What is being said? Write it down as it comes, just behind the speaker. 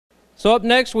So up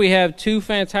next, we have two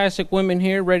fantastic women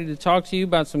here ready to talk to you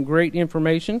about some great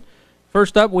information.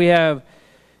 First up, we have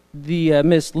the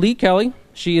Miss Lee Kelly.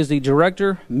 She is the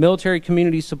Director, Military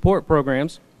Community Support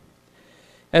Programs.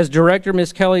 As Director,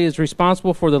 Ms. Kelly is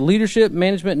responsible for the leadership,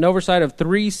 management, and oversight of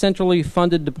 3 centrally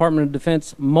funded Department of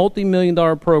Defense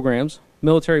multi-million-dollar programs: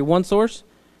 Military OneSource,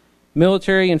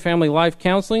 Military and Family Life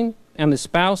Counseling, and the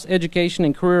Spouse Education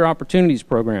and Career Opportunities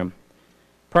Program.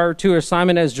 Prior to her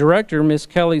assignment as Director, Ms.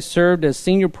 Kelly served as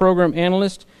Senior Program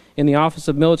Analyst in the Office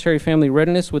of Military Family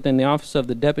Readiness within the Office of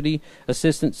the Deputy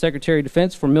Assistant Secretary of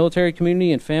Defense for Military,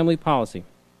 Community, and Family Policy.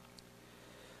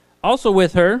 Also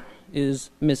with her is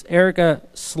Ms. Erica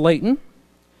Slayton.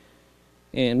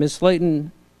 And Ms.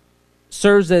 Slayton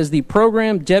serves as the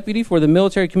Program Deputy for the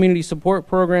Military Community Support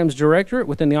Programs Directorate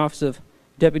within the Office of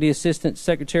Deputy Assistant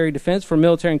Secretary of Defense for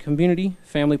Military and Community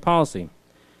Family Policy.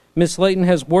 Ms. Slayton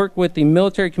has worked with the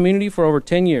military community for over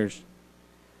 10 years.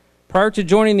 Prior to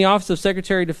joining the Office of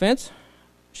Secretary of Defense,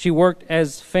 she worked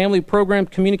as Family Program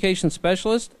Communications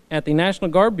Specialist at the National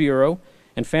Guard Bureau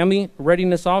and Family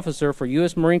Readiness Officer for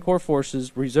U.S. Marine Corps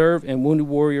Forces Reserve and Wounded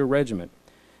Warrior Regiment.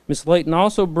 Ms. Slayton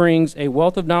also brings a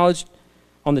wealth of knowledge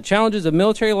on the challenges of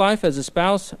military life as a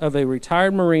spouse of a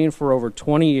retired Marine for over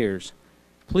 20 years.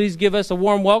 Please give us a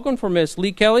warm welcome for Ms.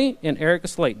 Lee Kelly and Erica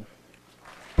Slayton.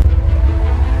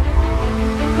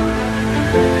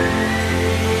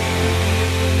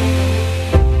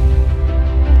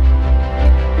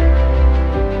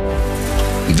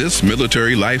 This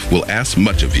military life will ask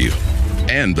much of you,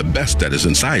 and the best that is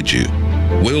inside you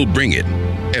will bring it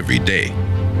every day.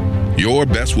 Your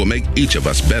best will make each of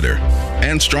us better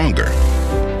and stronger.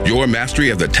 Your mastery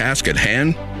of the task at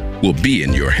hand will be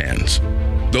in your hands.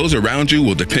 Those around you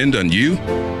will depend on you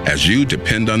as you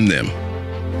depend on them.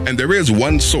 And there is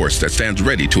one source that stands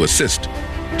ready to assist,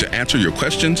 to answer your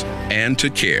questions, and to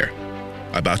care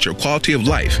about your quality of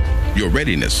life, your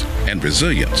readiness, and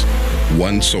resilience.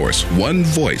 One source, one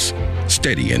voice,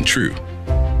 steady and true.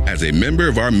 As a member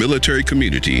of our military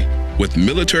community, with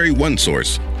Military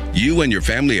OneSource, you and your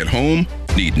family at home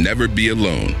need never be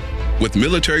alone. With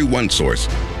Military OneSource,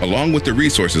 along with the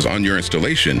resources on your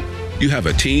installation, you have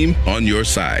a team on your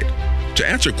side to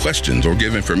answer questions or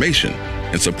give information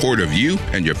in support of you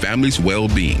and your family's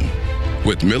well-being.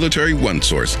 With Military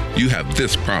OneSource, you have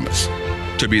this promise: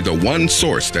 to be the one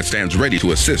source that stands ready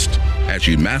to assist as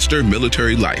you master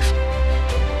military life,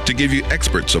 to give you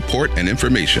expert support and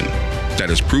information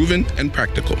that is proven and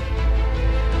practical,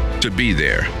 to be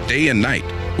there day and night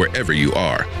wherever you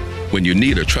are when you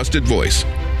need a trusted voice,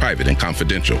 private and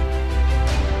confidential,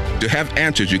 to have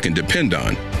answers you can depend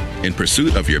on in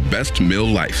pursuit of your best MIL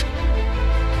life,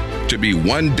 to be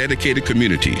one dedicated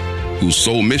community whose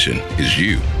sole mission is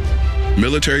you.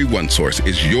 Military OneSource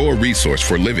is your resource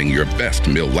for living your best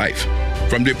MIL life.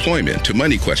 From deployment to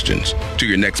money questions, to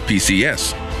your next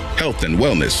PCS, health and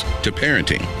wellness, to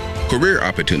parenting, career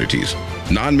opportunities,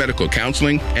 non-medical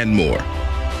counseling, and more.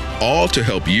 All to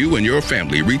help you and your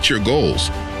family reach your goals,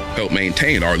 help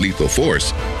maintain our lethal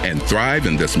force, and thrive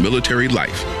in this military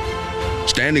life.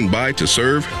 Standing by to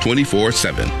serve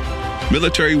 24/7.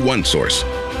 Military OneSource,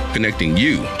 connecting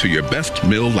you to your best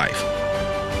MIL life.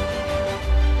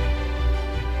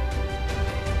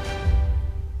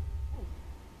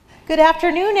 Good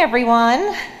afternoon,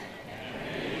 everyone.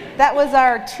 That was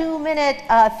our 2-minute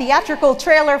theatrical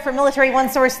trailer for Military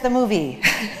OneSource, the movie.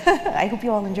 I hope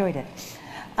you all enjoyed it.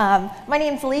 My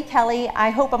name's Lee Kelly. I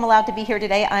hope I'm allowed to be here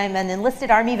today. I'm an enlisted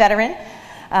Army veteran,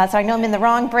 so I know I'm in the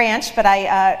wrong branch, but I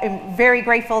am very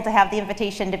grateful to have the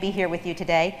invitation to be here with you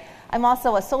today. I'm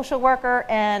also a social worker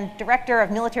and director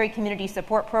of military community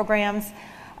support programs.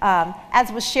 As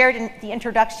was shared in the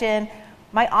introduction,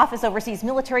 my office oversees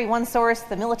Military OneSource,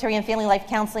 the Military and Family Life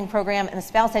Counseling Program, and the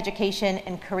Spouse Education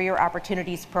and Career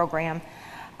Opportunities Program.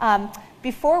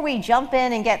 Before we jump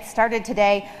in and get started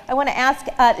today, I want to ask,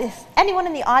 was anyone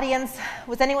in the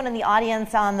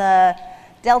audience on the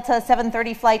Delta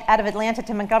 730 flight out of Atlanta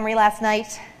to Montgomery last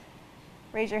night?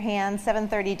 Raise your hand.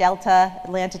 730 Delta,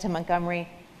 Atlanta to Montgomery.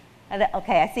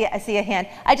 Okay, I see a hand.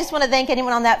 I just want to thank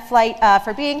anyone on that flight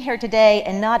for being here today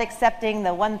and not accepting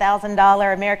the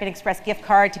 $1,000 American Express gift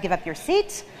card to give up your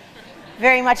seat.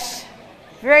 Very much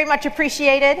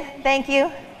appreciated. Thank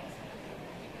you.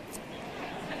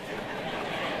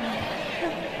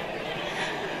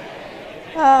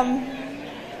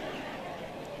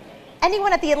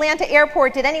 Anyone at the Atlanta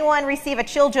airport, did anyone receive a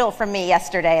chill from me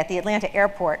yesterday at the Atlanta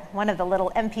airport? One of the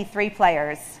little MP3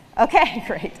 players. Okay,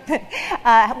 great.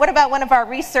 What about one of our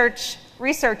research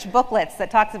booklets that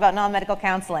talks about non-medical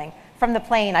counseling from the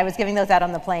plane? I was giving those out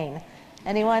on the plane.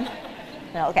 Anyone?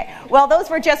 No, okay. Well, those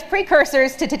were just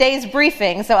precursors to today's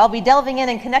briefing, so I'll be delving in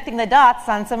and connecting the dots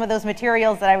on some of those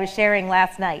materials that I was sharing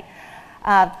last night.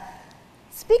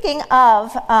 Speaking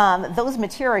of those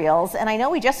materials, and I know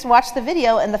we just watched the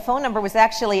video and the phone number was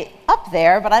actually up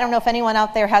there, but I don't know if anyone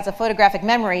out there has a photographic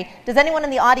memory. Does anyone in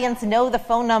the audience know the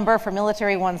phone number for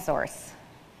Military OneSource?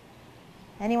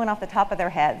 Anyone off the top of their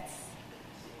heads?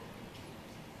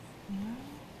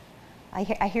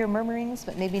 I hear murmurings,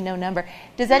 but maybe no number.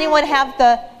 Does anyone have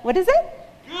the, what is it?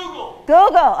 Google.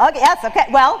 Google. Okay, yes, okay.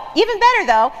 Well, even better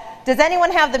though, does anyone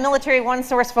have the Military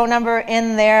OneSource phone number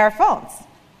in their phones?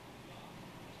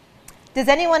 Does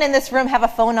anyone in this room have a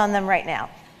phone on them right now?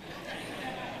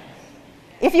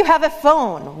 If you have a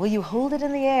phone, will you hold it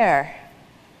in the air?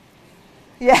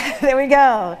 Yeah, there we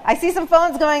go. I see some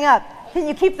phones going up. Can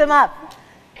you keep them up?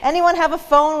 Anyone have a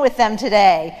phone with them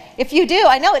today? If you do,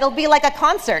 I know it'll be like a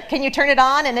concert. Can you turn it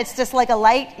on and it's just like a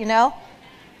light, you know?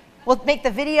 We'll make the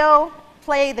video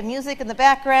play, the music in the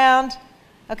background.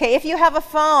 Okay, if you have a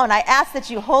phone, I ask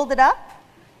that you hold it up.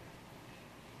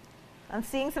 I'm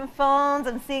seeing some phones.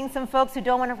 I'm seeing some folks who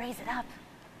don't want to raise it up.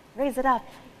 Raise it up.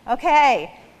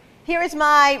 Okay, here is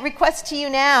my request to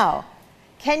you now.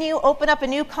 Can you open up a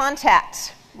new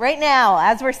contact? Right now,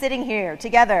 as we're sitting here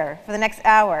together for the next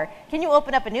hour, can you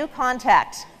open up a new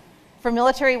contact for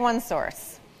Military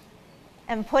OneSource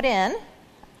and put in,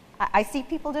 I see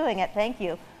people doing it, thank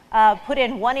you, put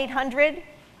in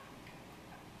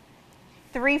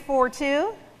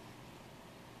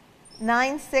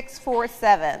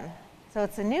 1-800-342-9647. So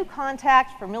it's a new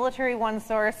contact for Military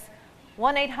OneSource,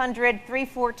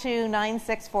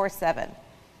 1-800-342-9647.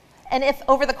 And if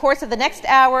over the course of the next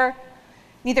hour,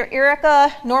 neither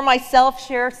Erica nor myself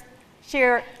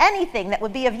share anything that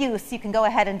would be of use, you can go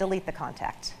ahead and delete the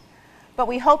contact. But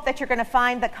we hope that you're going to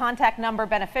find the contact number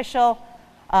beneficial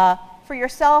for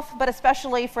yourself, but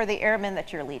especially for the airmen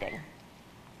that you're leading.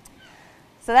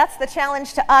 So that's the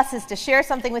challenge to us, is to share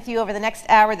something with you over the next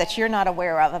hour that you're not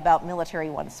aware of about Military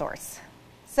OneSource.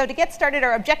 So to get started,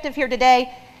 our objective here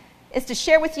today is to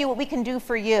share with you what we can do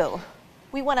for you.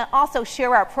 We want to also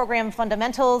share our program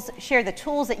fundamentals, share the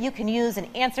tools that you can use,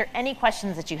 and answer any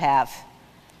questions that you have.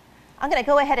 I'm going to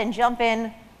go ahead and jump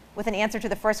in with an answer to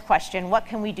the first question: what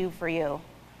can we do for you?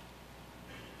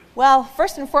 Well,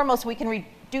 first and foremost, we can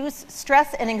reduce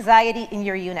stress and anxiety in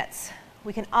your units.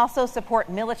 We can also support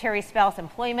military spouse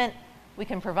employment. We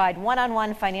can provide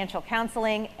one-on-one financial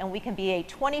counseling, and we can be a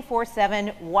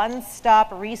 24/7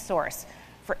 one-stop resource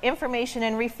for information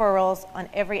and referrals on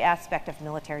every aspect of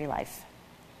military life.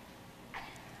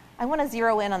 I want to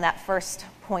zero in on that first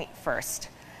point first,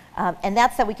 and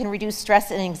that's that we can reduce stress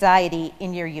and anxiety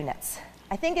in your units.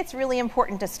 I think it's really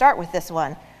important to start with this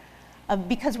one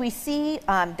because we see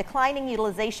declining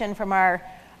utilization from our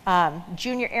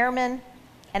junior airmen,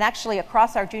 and actually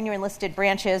across our junior enlisted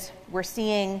branches, we're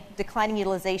seeing declining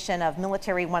utilization of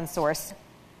Military OneSource.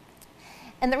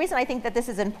 And the reason I think that this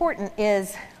is important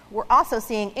is we're also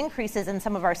seeing increases in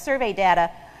some of our survey data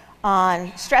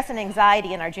on stress and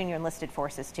anxiety in our junior enlisted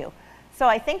forces too. So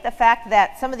I think the fact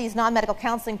that some of these non-medical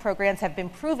counseling programs have been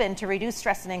proven to reduce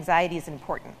stress and anxiety is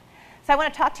important. So I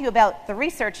want to talk to you about the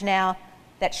research now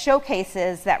that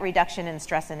showcases that reduction in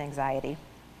stress and anxiety.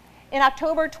 In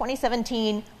October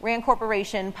 2017, RAND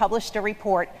Corporation published a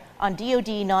report on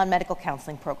DoD non-medical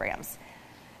counseling programs.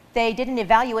 They did an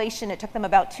evaluation. It took them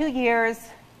about 2 years.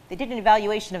 They did an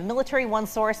evaluation of Military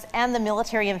OneSource and the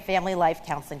Military and Family Life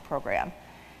Counseling Program.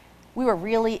 We were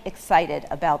really excited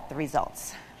about the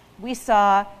results. We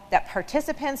saw that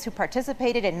participants who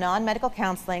participated in non-medical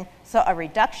counseling saw a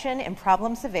reduction in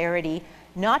problem severity,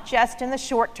 not just in the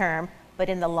short term, but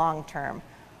in the long term.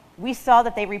 We saw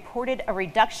that they reported a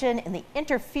reduction in the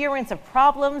interference of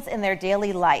problems in their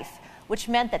daily life, which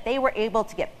meant that they were able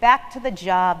to get back to the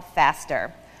job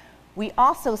faster. We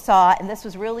also saw, and this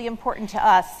was really important to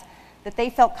us, that they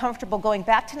felt comfortable going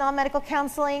back to non-medical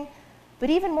counseling, but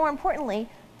even more importantly,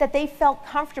 that they felt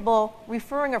comfortable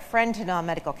referring a friend to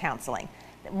non-medical counseling.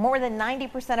 More than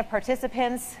 90% of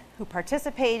participants who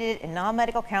participated in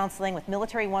non-medical counseling with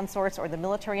Military OneSource or the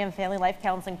Military and Family Life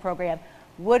Counseling Program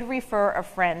would refer a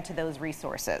friend to those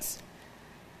resources.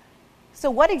 So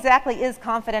what exactly is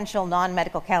confidential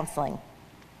non-medical counseling?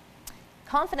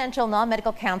 Confidential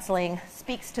non-medical counseling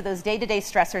speaks to those day-to-day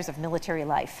stressors of military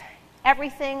life.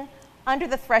 Everything under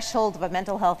the threshold of a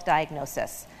mental health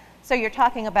diagnosis. So you're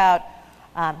talking about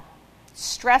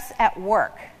stress at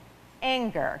work,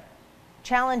 anger,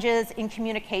 challenges in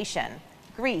communication,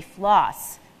 grief,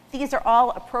 loss. These are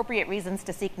all appropriate reasons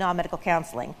to seek non-medical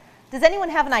counseling. Does anyone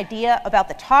have an idea about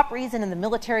the top reason in the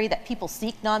military that people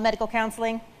seek non-medical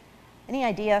counseling? Any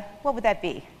idea? What would that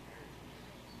be?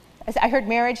 I heard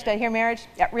marriage. Did I hear marriage?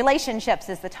 Yeah, relationships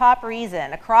is the top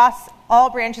reason across all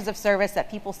branches of service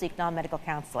that people seek non-medical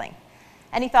counseling.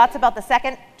 Any thoughts about the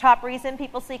second top reason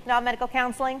people seek non-medical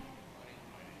counseling?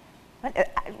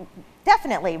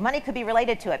 Definitely, money could be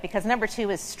related to it because number 2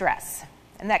 is stress.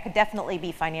 And that could definitely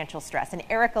be financial stress. And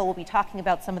Erica will be talking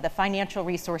about some of the financial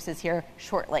resources here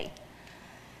shortly.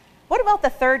 What about the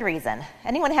third reason?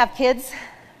 Anyone have kids?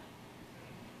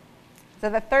 So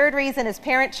the third reason is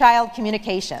parent-child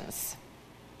communications.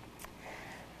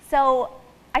 So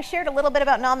I shared a little bit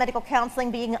about non-medical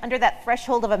counseling being under that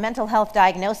threshold of a mental health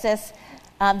diagnosis.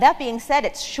 That being said,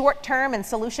 it's short-term and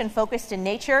solution-focused in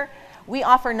nature. We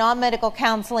offer non-medical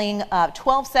counseling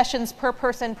 12 sessions per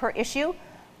person per issue,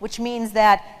 which means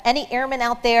that any airman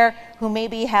out there who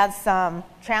maybe has some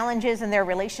challenges in their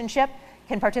relationship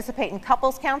can participate in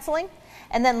couples counseling.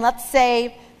 And then let's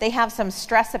say they have some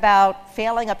stress about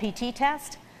failing a PT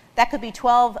test. That could be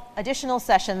 12 additional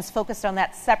sessions focused on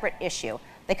that separate issue.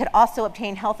 They could also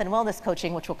obtain health and wellness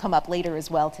coaching, which will come up later as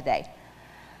well today.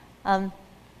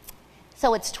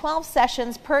 So it's 12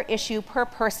 sessions per issue per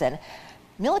person.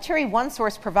 Military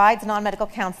OneSource provides non-medical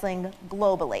counseling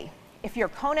globally. If you're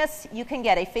CONUS, you can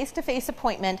get a face-to-face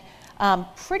appointment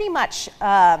pretty much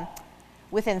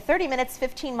within 30 minutes,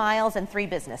 15 miles, and 3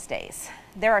 business days.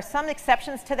 There are some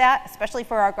exceptions to that, especially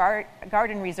for our Guard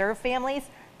and Reserve families,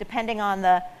 depending on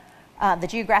the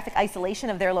geographic isolation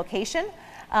of their location.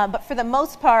 But for the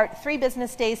most part, 3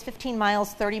 business days, 15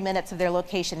 miles, 30 minutes of their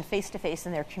location, face-to-face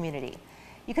in their community.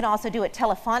 You can also do it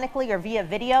telephonically or via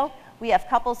video. We have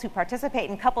couples who participate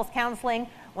in couples counseling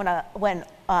when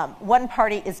one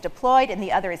party is deployed and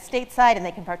the other is stateside, and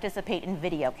they can participate in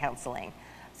video counseling.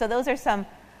 So those are some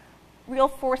real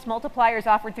force multipliers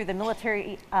offered through the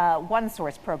Military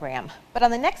OneSource program. But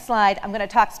on the next slide, I'm going to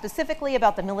talk specifically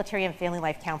about the Military and Family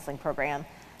Life Counseling Program.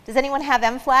 Does anyone have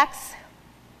MFLACs?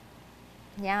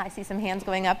 Yeah, I see some hands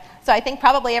going up. So I think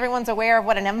probably everyone's aware of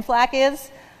what an MFLAC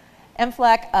is.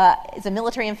 MFLAC is a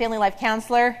military and family life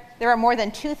counselor. There are more than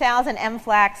 2,000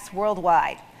 MFLACs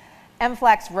worldwide.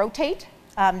 MFLACs rotate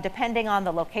depending on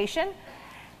the location,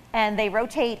 and they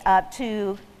rotate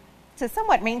to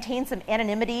somewhat maintain some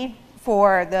anonymity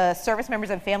for the service members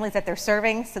and families that they're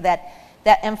serving so that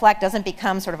MFLAC doesn't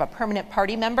become sort of a permanent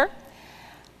party member.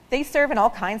 They serve in all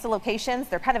kinds of locations.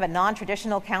 They're kind of a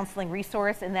non-traditional counseling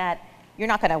resource in that you're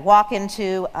not going to walk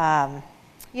into an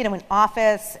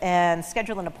office and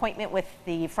schedule an appointment with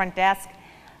the front desk.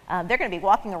 They're going to be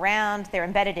walking around. They're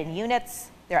embedded in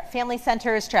units. They're at family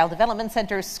centers, child development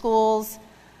centers, schools.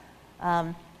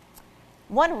 One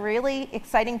really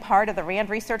exciting part of the RAND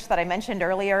research that I mentioned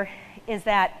earlier is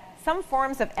that some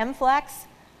forms of MFLACs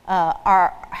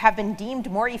have been deemed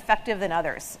more effective than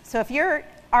others. So if you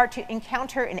are to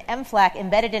encounter an MFLAC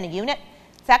embedded in a unit,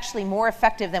 it's actually more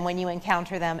effective than when you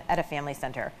encounter them at a family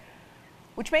center,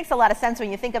 which makes a lot of sense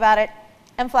when you think about it.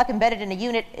 MFLAC embedded in a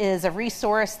unit is a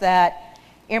resource that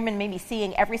airmen may be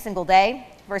seeing every single day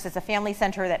versus a family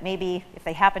center that maybe if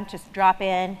they happen to drop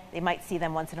in, they might see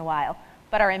them once in a while.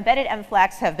 But our embedded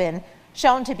MFLACs have been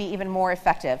shown to be even more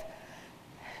effective.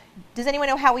 Does anyone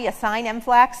know how we assign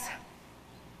MFLACs?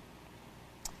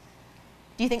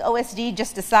 Do you think OSD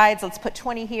just decides, let's put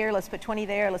 20 here, let's put 20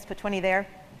 there, let's put 20 there?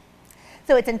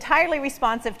 So it's entirely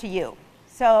responsive to you.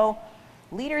 So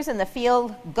leaders in the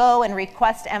field go and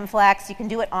request MFLACs. You can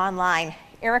do it online.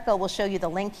 Erica will show you the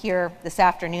link here this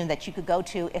afternoon that you could go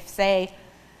to if, say,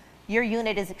 your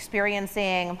unit is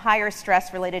experiencing higher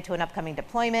stress related to an upcoming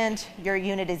deployment, your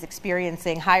unit is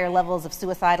experiencing higher levels of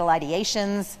suicidal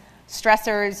ideations,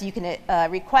 stressors. You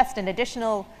can request an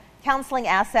additional counseling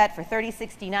asset for 30,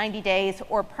 60, 90 days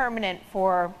or permanent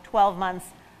for 12 months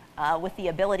with the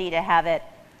ability to have it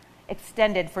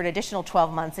extended for an additional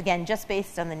 12 months, again, just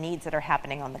based on the needs that are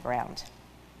happening on the ground.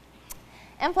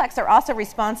 MFLACs are also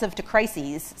responsive to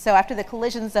crises. So after the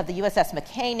collisions of the USS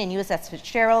McCain and USS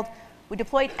Fitzgerald, we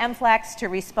deployed MFLACs to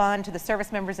respond to the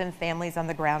service members and families on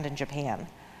the ground in Japan.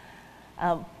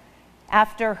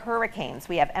 After hurricanes,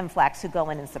 we have MFLACs who go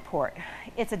in and support.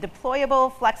 It's a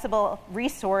deployable, flexible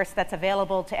resource that's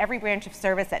available to every branch of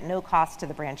service at no cost to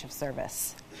the branch of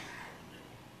service.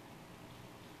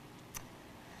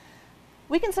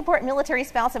 We can support military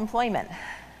spouse employment.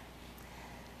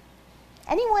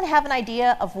 Anyone have an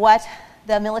idea of what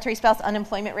the military spouse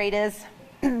unemployment rate is?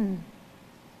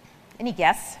 Any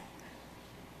guess?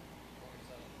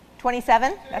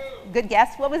 27? That's a good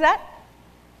guess. What was that?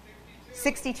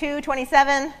 62,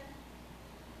 27?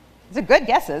 Those are good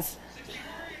guesses.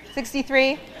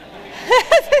 63?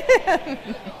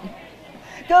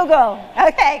 Google.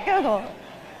 Okay, Google.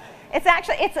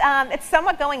 It's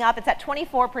somewhat going up. It's at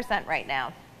 24% right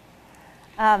now.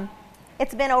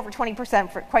 it's been over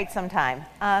 20% for quite some time.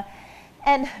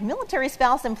 And military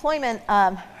spouse employment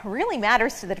really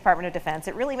matters to the Department of Defense.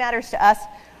 It really matters to us.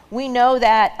 We know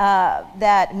that,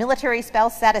 that military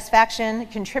spouse satisfaction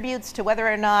contributes to whether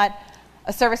or not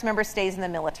a service member stays in the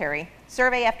military.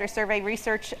 Survey after survey,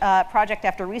 research project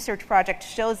after research project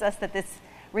shows us that this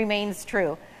remains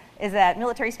true, is that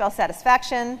military spouse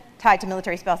satisfaction tied to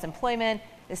military spouse employment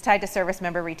is tied to service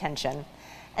member retention.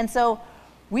 And so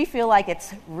we feel like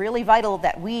it's really vital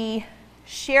that we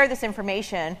share this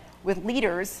information with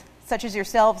leaders such as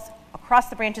yourselves across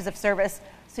the branches of service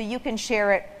so you can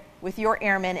share it with your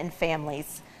airmen and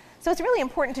families. So it's really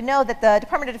important to know that the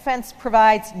Department of Defense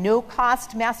provides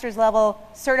no-cost master's level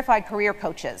certified career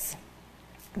coaches.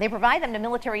 They provide them to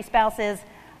military spouses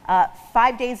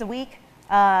 5 days a week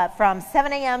from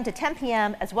 7 a.m. to 10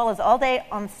 p.m. as well as all day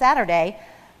on Saturday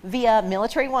via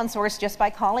Military OneSource just by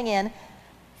calling in,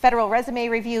 federal resume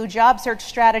review, job search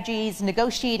strategies,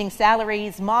 negotiating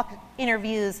salaries, mock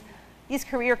interviews. These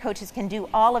career coaches can do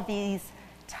all of these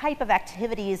type of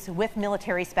activities with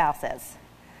military spouses.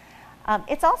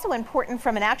 It's also important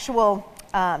from an actual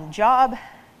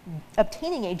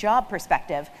obtaining a job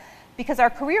perspective because our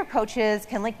career coaches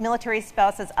can link military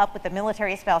spouses up with the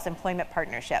Military Spouse Employment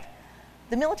Partnership.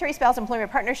 The Military Spouse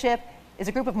Employment Partnership is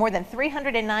a group of more than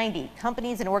 390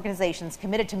 companies and organizations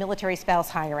committed to military spouse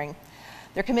hiring.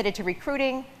 They're committed to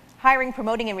recruiting, hiring,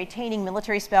 promoting, and retaining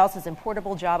military spouses and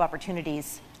portable job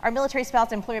opportunities. Our Military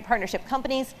Spouse Employment Partnership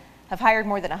companies have hired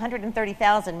more than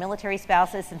 130,000 military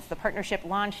spouses since the partnership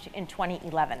launched in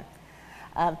 2011.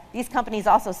 These companies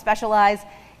also specialize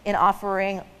in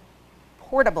offering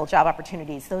portable job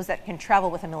opportunities, those that can travel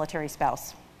with a military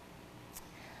spouse.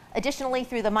 Additionally,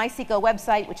 through the MySeco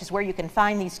website, which is where you can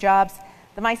find these jobs,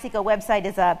 the MySeco website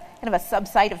is a kind of a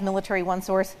subsite of Military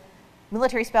OneSource.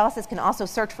 Military spouses can also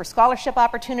search for scholarship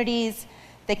opportunities,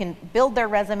 they can build their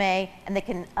resume, and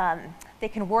they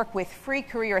can work with free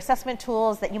career assessment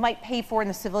tools that you might pay for in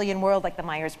the civilian world, like the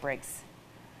Myers-Briggs.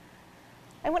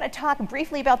 I want to talk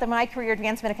briefly about the My Career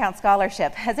Advancement Account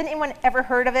Scholarship. Has anyone ever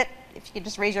heard of it? If you could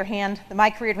just raise your hand. The My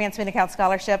Career Advancement Account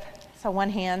Scholarship. So one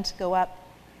hand go up.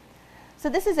 So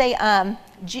this is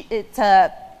it's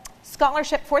a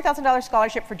scholarship, $4,000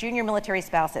 scholarship for junior military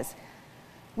spouses.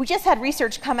 We just had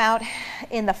research come out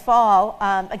in the fall.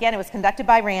 Again, it was conducted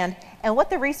by RAND. And what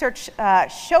the research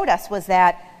showed us was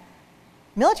that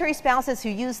military spouses who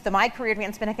used the My Career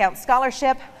Advancement Account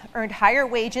Scholarship earned higher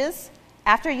wages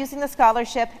after using the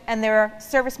scholarship, and their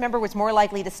service member was more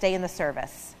likely to stay in the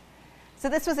service. So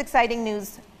this was exciting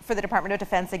news for the Department of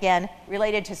Defense, again,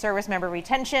 related to service member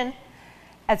retention,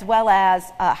 as well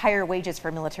as higher wages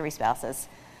for military spouses.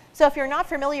 So if you're not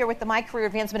familiar with the My Career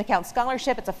Advancement Account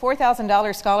Scholarship, it's a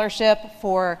 $4,000 scholarship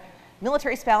for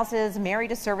military spouses married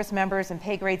to service members in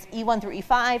pay grades E1 through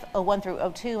E5, O1 through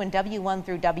O2, and W1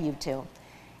 through W2.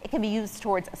 It can be used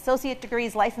towards associate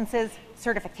degrees, licenses,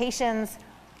 certifications,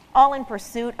 all in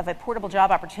pursuit of a portable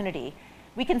job opportunity.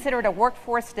 We consider it a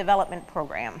workforce development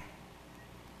program.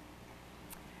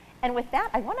 And with that,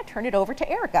 I want to turn it over to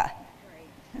Erica.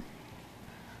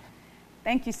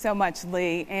 Thank you so much,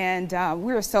 Lee, and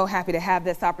we're so happy to have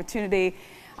this opportunity.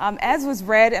 As was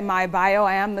read in my bio,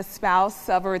 I am the spouse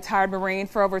of a retired Marine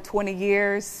for over 20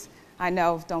 years. I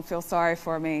know, don't feel sorry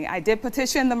for me. I did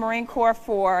petition the Marine Corps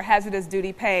for hazardous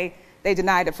duty pay. They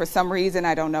denied it for some reason,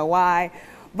 I don't know why.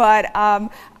 But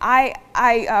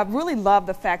I really love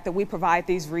the fact that we provide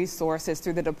these resources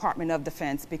through the Department of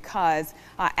Defense because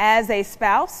as a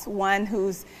spouse, one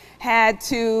who's had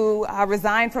to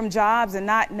resign from jobs and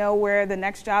not know where the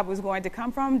next job was going to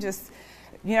come from, just,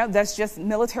 you know, that's just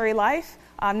military life.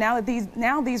 Now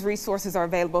these resources are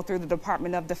available through the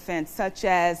Department of Defense, such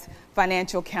as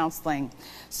financial counseling.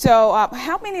 So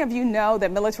how many of you know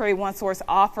that Military OneSource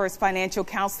offers financial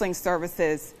counseling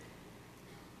services?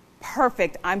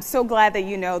 Perfect. I'm so glad that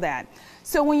you know that.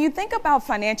 So when you think about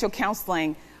financial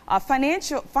counseling,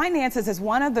 finances is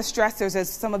one of the stressors,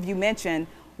 as some of you mentioned,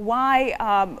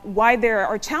 why there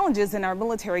are challenges in our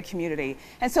military community.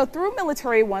 And so through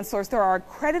Military OneSource, there are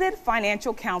accredited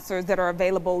financial counselors that are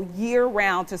available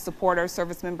year-round to support our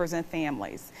service members and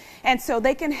families. And so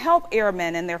they can help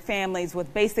airmen and their families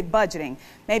with basic budgeting.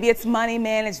 Maybe it's money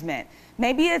management.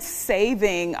 Maybe it's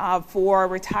saving for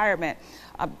retirement.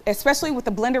 Especially with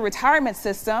the blended retirement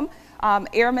system,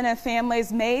 airmen and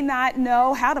families may not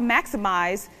know how to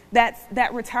maximize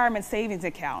that retirement savings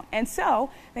account. And so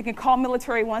they can call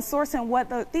Military OneSource, and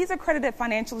what these accredited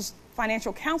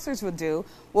financial counselors will do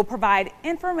will provide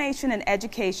information and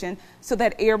education so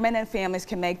that airmen and families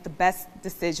can make the best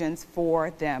decisions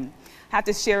for them. I have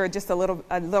to share just a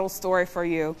little story with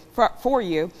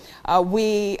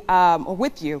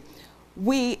you.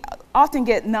 we often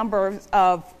get numbers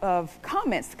of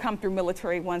comments come through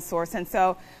Military OneSource. And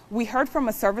so we heard from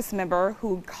a service member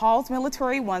who calls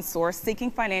Military OneSource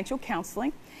seeking financial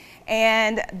counseling.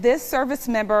 And this service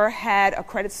member had a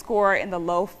credit score in the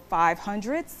low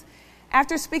 500s.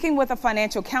 After speaking with a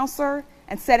financial counselor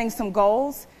and setting some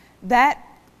goals, that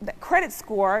credit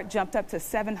score jumped up to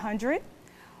 700.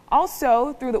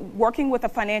 Also, through working with a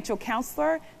financial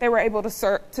counselor, they were able to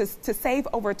save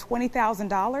over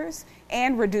 $20,000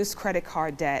 and reduce credit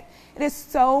card debt. It is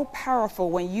so powerful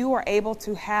when you are able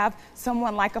to have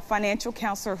someone like a financial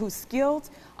counselor who's skilled,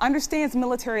 understands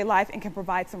military life, and can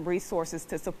provide some resources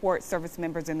to support service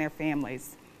members and their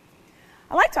families.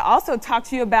 I'd like to also talk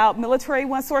to you about Military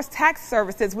OneSource tax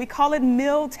services. We call it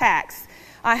MilTax.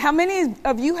 How many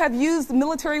of you have used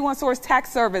Military OneSource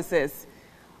tax services?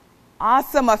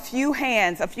 Awesome, a few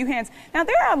hands. Now,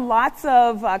 there are lots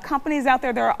of companies out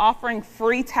there that are offering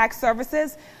free tax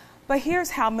services, but here's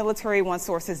how Military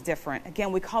OneSource is different.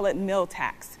 Again, we call it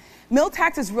MilTax.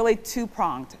 MilTax is really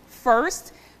two-pronged.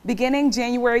 First, beginning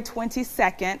January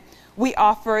 22nd, we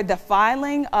offer the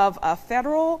filing of a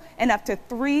federal and up to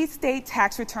 3 state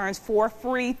tax returns for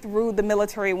free through the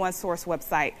Military OneSource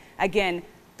website. Again,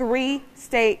 3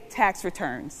 state tax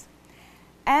returns.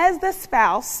 As the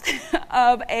spouse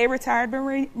of a retired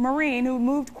Marine who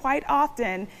moved quite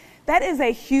often, that is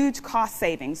a huge cost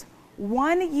savings.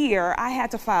 1 year I had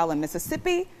to file in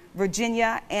Mississippi,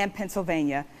 Virginia, and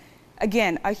Pennsylvania.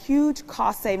 Again, a huge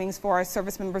cost savings for our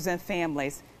service members and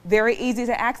families. Very easy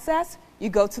to access. You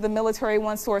go to the Military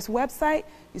OneSource website,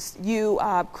 you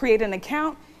create an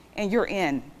account, and you're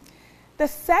in. The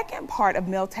second part of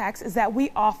MilTax is that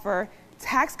we offer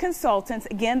tax consultants,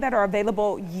 again, that are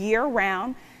available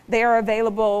year-round. They are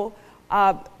available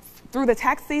through the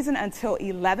tax season until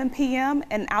 11 p.m.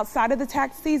 and outside of the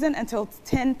tax season until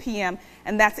 10 p.m.,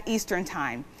 and that's Eastern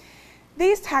time.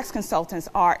 These tax consultants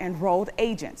are enrolled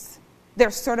agents. They're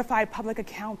certified public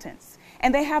accountants,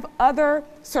 and they have other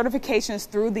certifications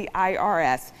through the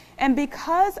IRS. And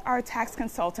because our tax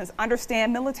consultants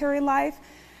understand military life,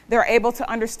 they're able to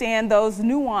understand those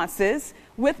nuances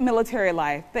with military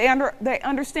life. They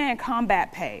understand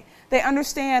combat pay. They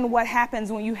understand what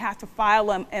happens when you have to file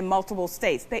them in multiple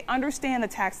states. They understand the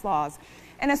tax laws.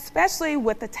 And especially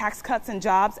with the Tax Cuts and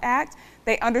Jobs Act,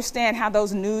 they understand how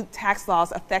those new tax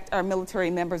laws affect our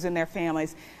military members and their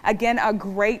families. Again, a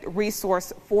great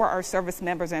resource for our service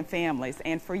members and families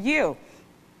and for you.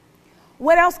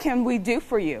 What else can we do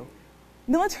for you?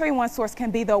 Military OneSource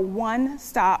can be the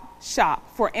one-stop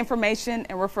shop for information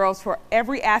and referrals for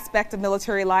every aspect of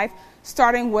military life,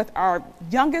 starting with our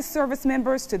youngest service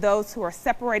members to those who are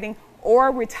separating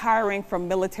or retiring from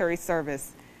military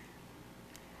service.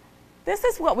 This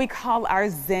is what we call our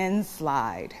Zen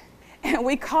slide. And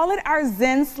we call it our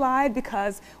Zen slide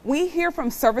because we hear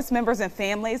from service members and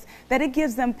families that it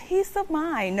gives them peace of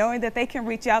mind knowing that they can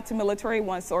reach out to Military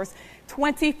OneSource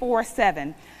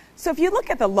 24/7. So if you look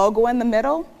at the logo in the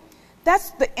middle,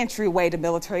 that's the entryway to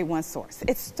Military OneSource.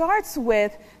 It starts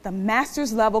with the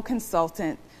master's level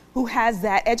consultant who has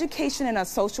that education in a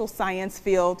social science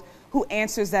field who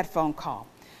answers that phone call.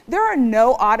 There are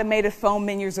no automated phone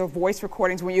menus or voice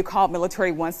recordings when you call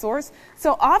Military OneSource.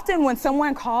 So often when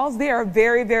someone calls, they are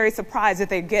very, very surprised that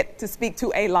they get to speak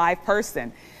to a live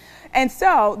person. And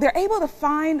so they're able to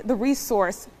find the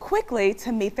resource quickly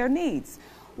to meet their needs.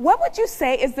 What would you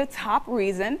say is the top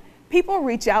reason people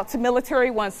reach out to Military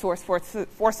OneSource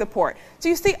for support? So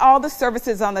you see all the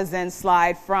services on the Zen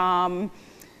slide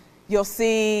you'll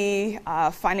see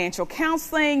financial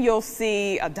counseling, you'll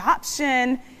see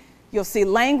adoption, you'll see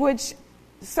language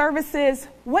services.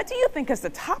 What do you think is the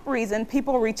top reason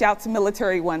people reach out to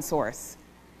Military OneSource?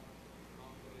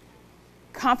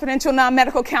 Confidential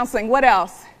non-medical counseling. What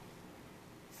else?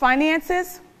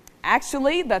 Finances.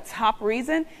 Actually, the top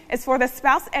reason is for the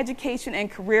Spouse Education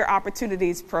and Career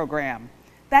Opportunities Program.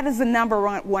 That is the number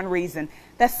one reason.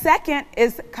 The second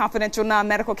is confidential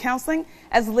non-medical counseling,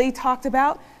 as Lee talked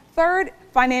about. Third,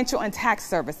 financial and tax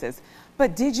services.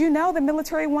 But did you know that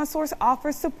Military OneSource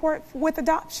offers support with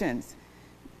adoptions?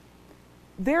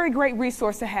 Very great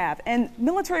resource to have. And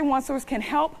Military OneSource can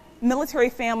help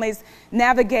military families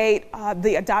navigate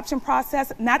the adoption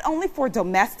process, not only for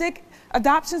domestic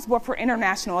adoptions, but for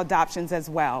international adoptions as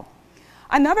well.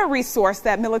 Another resource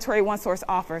that Military OneSource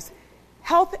offers,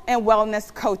 health and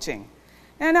wellness coaching.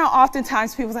 And now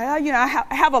oftentimes people say, I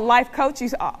have a life coach. You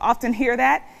often hear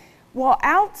that. Well,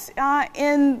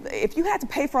 if you had to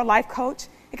pay for a life coach,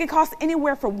 it can cost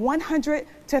anywhere from $100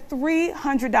 to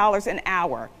 $300 an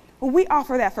hour. Well, we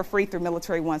offer that for free through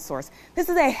Military OneSource. This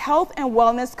is a health and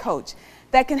wellness coach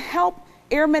that can help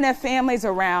airmen and families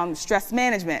around stress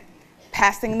management,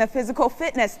 passing the physical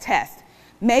fitness test.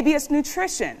 Maybe it's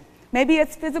nutrition. Maybe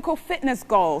it's physical fitness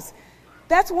goals.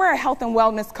 That's where a health and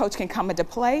wellness coach can come into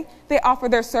play. They offer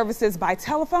their services by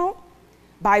telephone,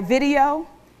 by video,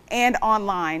 and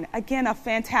online. Again, a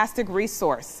fantastic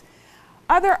resource.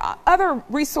 Other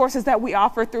resources that we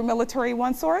offer through Military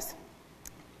OneSource: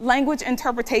 language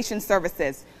interpretation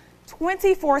services,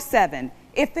 24/7.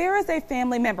 If there is a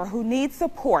family member who needs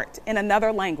support in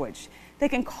another language, they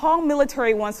can call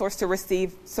Military OneSource to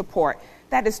receive support.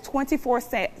 That is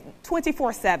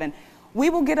 24/7. We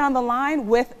will get on the line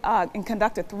with and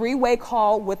conduct a 3-way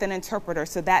call with an interpreter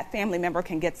so that family member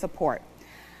can get support.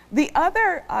 The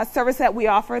other service that we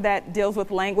offer that deals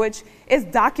with language is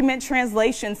document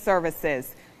translation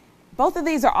services. Both of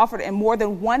these are offered in more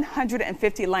than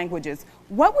 150 languages.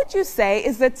 What would you say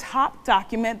is the top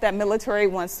document that Military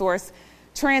OneSource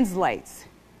translates?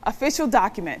 Official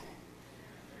document.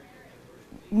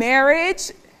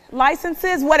 Marriage,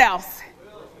 licenses, what else?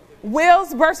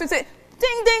 Wills, birth certificates.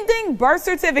 Ding, ding, ding, birth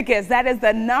certificates. That is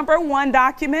the #1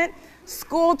 document.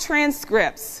 School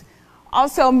transcripts.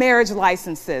 Also marriage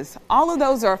licenses. All of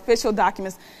those are official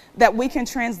documents that we can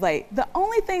translate. The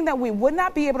only thing that we would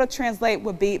not be able to translate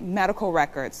would be medical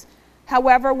records.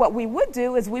 However, what we would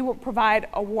do is we would provide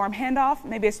a warm handoff.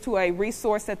 Maybe it's to a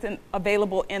resource that's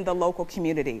available in the local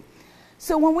community.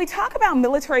 So when we talk about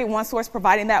Military OneSource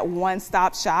providing that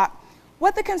one-stop shop,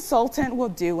 what the consultant will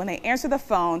do when they answer the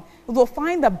phone is they'll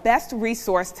find the best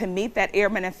resource to meet that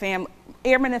airman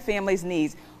and family's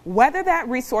needs, whether that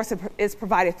resource is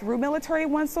provided through Military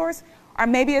OneSource, or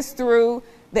maybe it's through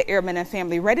the Airmen and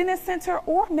Family Readiness Center,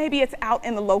 or maybe it's out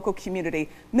in the local community.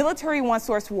 Military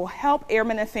OneSource will help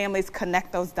airmen and families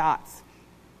connect those dots.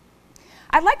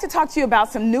 I'd like to talk to you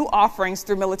about some new offerings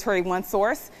through Military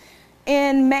OneSource.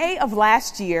 In May of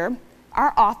last year,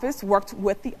 our office worked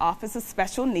with the Office of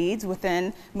Special Needs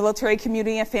within Military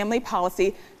Community and Family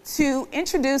Policy to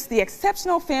introduce the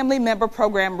Exceptional Family Member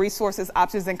Program Resources,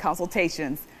 Options, and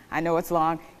Consultations. I know it's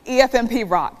long, EFMP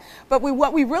ROC. But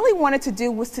what we really wanted to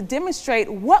do was to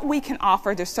demonstrate what we can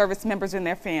offer to service members and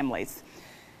their families.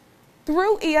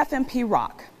 Through EFMP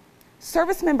ROC,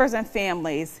 service members and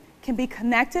families can be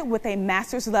connected with a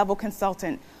master's level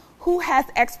consultant who has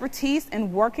expertise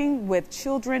in working with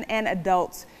children and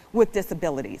adults with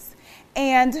disabilities.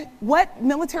 And what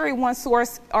Military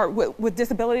OneSource, or with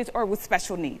disabilities or with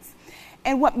special needs.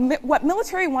 And what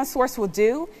Military OneSource will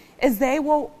do is they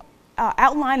will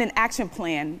outline an action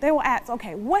plan. They will ask,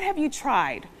 okay, what have you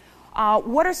tried?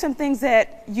 What are some things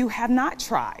that you have not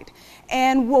tried?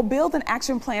 And we'll build an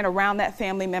action plan around that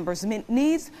family member's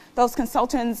needs. Those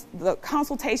the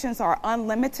consultations are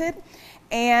unlimited,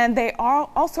 and they are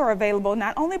also available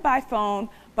not only by phone,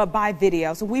 but by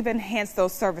video. So we've enhanced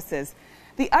those services.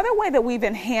 The other way that we've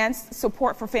enhanced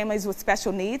support for families with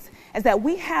special needs is that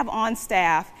we have on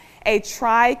staff a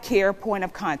TRICARE point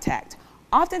of contact.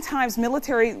 Oftentimes,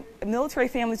 military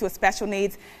families with special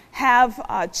needs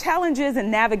have challenges in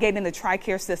navigating the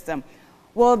TRICARE system.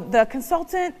 Well, the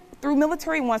consultant through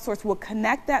Military OneSource will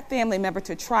connect that family member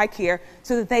to TRICARE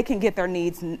so that they can get their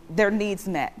needs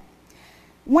met.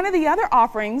 One of the other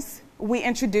offerings we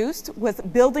introduced was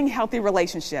building healthy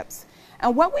relationships.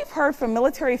 And what we've heard from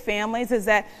military families is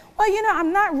that, well, you know,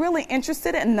 I'm not really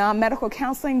interested in non-medical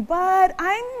counseling, but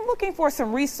I'm looking for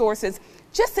some resources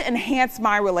just to enhance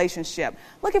my relationship,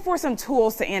 looking for some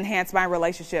tools to enhance my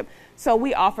relationship. So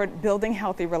we offered building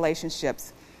healthy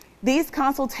relationships. These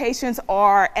consultations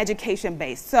are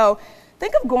education-based. So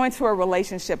think of going to a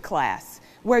relationship class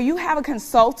where you have a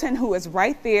consultant who is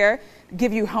right there,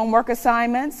 give you homework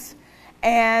assignments,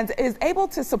 and is able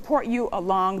to support you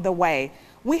along the way.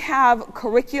 We have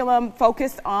curriculum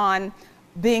focused on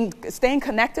staying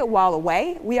connected while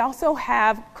away. We also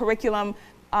have curriculum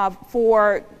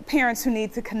for parents who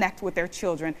need to connect with their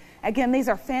children. Again, these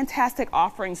are fantastic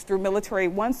offerings through Military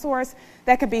OneSource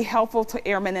that can be helpful to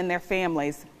airmen and their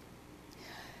families.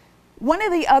 One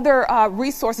of the other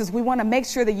resources we want to make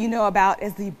sure that you know about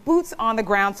is the boots on the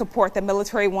ground support that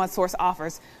Military OneSource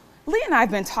offers. Lee and I have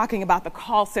been talking about the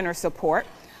call center support,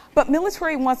 but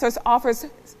Military OneSource offers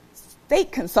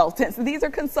state consultants. These are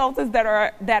consultants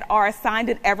that are assigned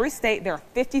in every state. There are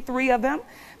 53 of them.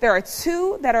 There are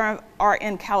 2 that are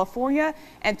in California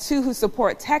and 2 who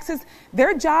support Texas.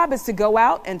 Their job is to go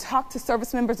out and talk to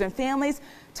service members and families,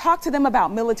 talk to them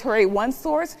about Military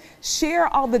OneSource, share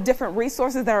all the different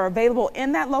resources that are available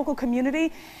in that local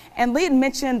community. And Lee had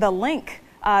mentioned the link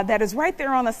that is right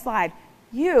there on the slide.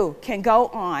 You can go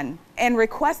on and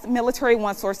request Military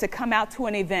OneSource to come out to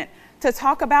an event to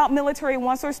talk about Military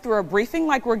OneSource through a briefing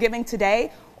like we're giving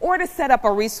today, or to set up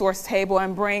a resource table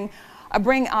and bring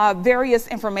bring various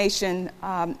information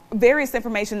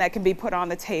that can be put on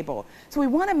the table. So we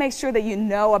want to make sure that you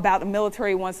know about a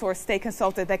Military OneSource state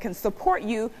consultant that can support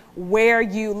you where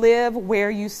you live,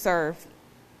 where you serve.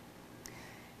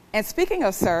 And speaking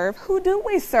of serve, who do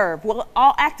we serve? Well,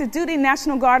 all active duty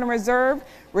National Guard and Reserve,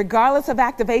 regardless of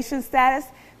activation status,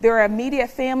 their immediate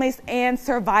families and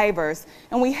survivors.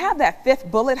 And we have that fifth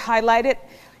bullet highlighted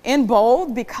in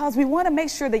bold because we want to make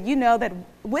sure that you know that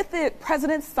with the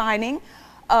President's signing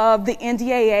of the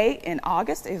NDAA in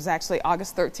August, it was actually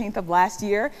August 13th of last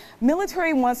year,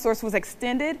 Military OneSource was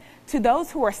extended to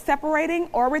those who are separating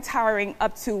or retiring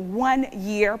up to 1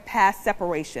 year past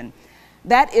separation.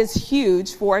 That is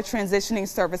huge for a transitioning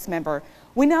service member.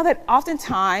 We know that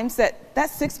oftentimes that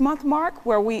 6-month mark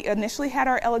where we initially had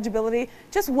our eligibility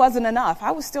just wasn't enough.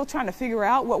 I was still trying to figure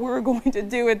out what we were going to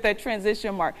do at that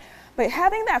transition mark. But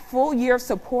having that full year of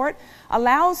support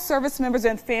allows service members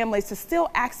and families to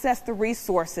still access the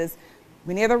resources,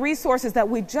 many of the resources that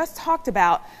we just talked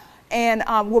about, and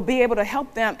will be able to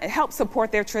help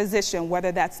support their transition,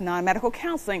 whether that's non-medical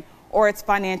counseling or it's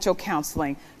financial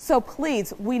counseling. So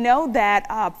please, we know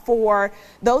that for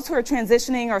those who are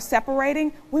transitioning or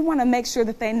separating, we want to make sure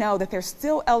that they know that they're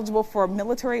still eligible for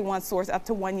Military OneSource up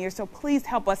to 1 year. So please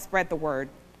help us spread the word.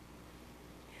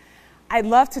 I'd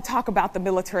love to talk about the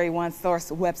Military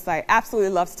OneSource website.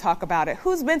 Absolutely love to talk about it.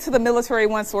 Who's been to the Military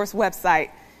OneSource website?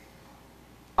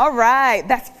 All right,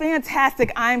 that's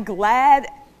fantastic. I'm glad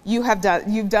you've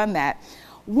done that.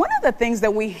 One of the things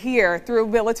that we hear through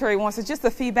Military OneSource, just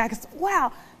the feedback is,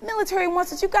 wow, Military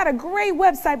OneSource, you've got a great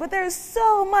website, but there's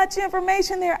so much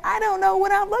information there. I don't know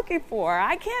what I'm looking for.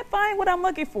 I can't find what I'm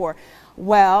looking for.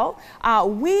 Well,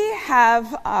 we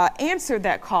have answered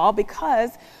that call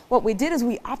because what we did is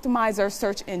we optimized our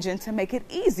search engine to make it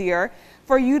easier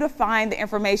for you to find the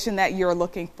information that you're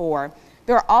looking for.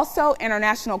 There are also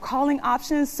international calling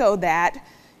options so that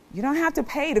you don't have to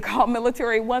pay to call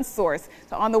Military OneSource.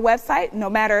 So on the website, no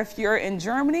matter if you're in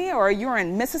Germany or you're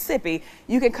in Mississippi,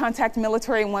 you can contact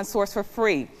Military OneSource for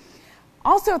free.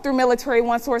 Also through Military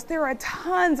OneSource, there are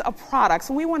tons of products.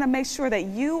 We want to make sure that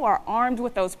you are armed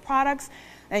with those products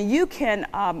and you can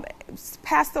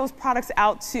pass those products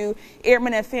out to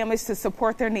airmen and families to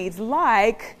support their needs,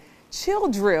 like chill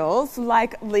drills,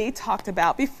 like Lee talked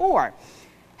about before.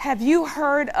 Have you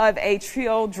heard of a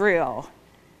chill drill?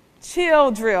 Chill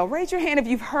drill. Raise your hand if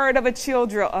you've heard of a chill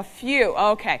drill. A few.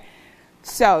 Okay.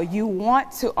 So you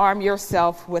want to arm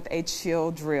yourself with a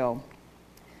chill drill.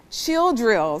 Chill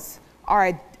drills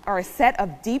are a set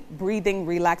of deep breathing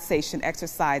relaxation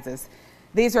exercises.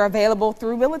 These are available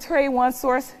through Military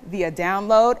OneSource via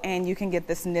download, and you can get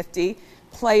this nifty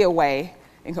play away.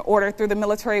 You can order through the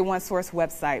Military OneSource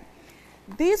website.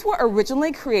 These were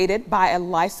originally created by a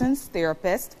licensed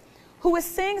therapist who is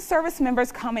seeing service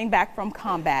members coming back from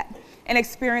combat and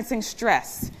experiencing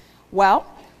stress.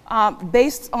 Well, after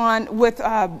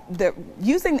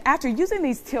using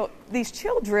these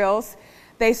chill drills,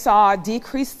 they saw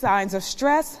decreased signs of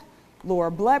stress,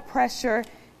 lower blood pressure.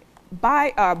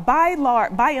 By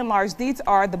and large, these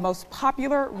are the most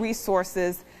popular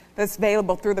resources that's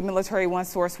available through the Military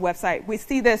OneSource website. We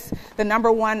see this, the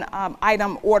number one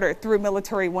item ordered through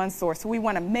Military OneSource. So we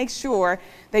want to make sure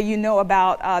that you know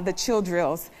about the chill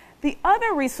drills. The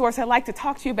other resource I'd like to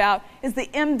talk to you about is the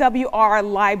MWR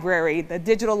library, the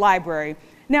digital library.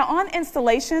 Now on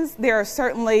installations, there are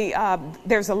certainly,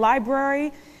 there's a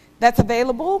library that's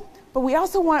available, but we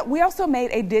also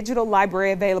made a digital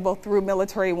library available through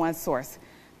Military OneSource.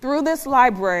 Through this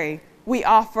library, we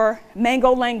offer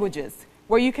Mango Languages,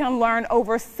 where you can learn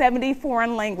over 70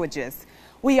 foreign languages.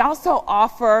 We also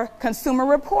offer consumer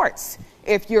reports.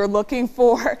 If you're looking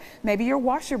for, maybe your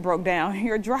washer broke down,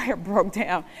 your dryer broke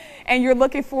down, and you're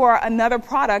looking for another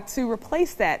product to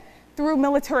replace that, through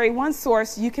Military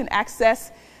OneSource, you can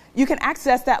access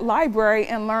that library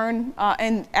and learn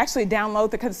and actually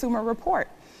download the consumer report.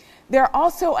 There are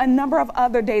also a number of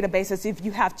other databases. If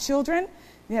you have children,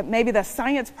 maybe the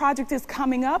science project is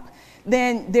coming up,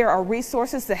 then there are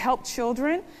resources to help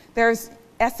children. There's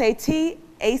SAT,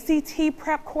 ACT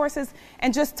prep courses,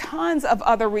 and just tons of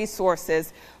other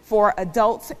resources for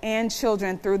adults and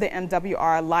children through the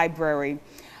MWR library.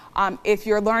 If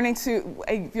you're looking to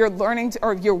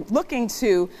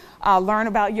learn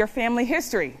about your family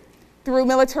history, through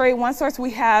Military OneSource,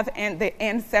 we have the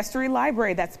Ancestry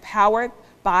Library that's powered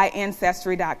by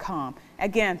Ancestry.com.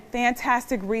 Again,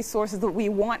 fantastic resources that we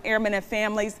want airmen and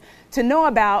families to know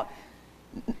about,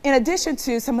 in addition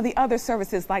to some of the other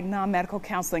services like non-medical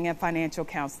counseling and financial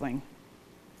counseling.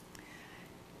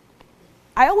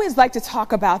 I always like to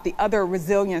talk about the other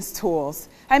resilience tools.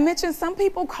 I mentioned some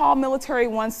people call Military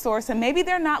OneSource, and maybe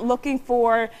they're not looking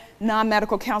for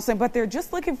non-medical counseling, but they're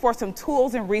just looking for some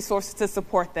tools and resources to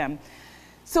support them.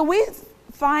 So we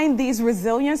find these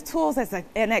resilience tools as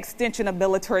an extension of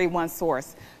Military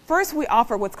OneSource. First, we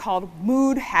offer what's called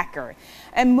Mood Hacker.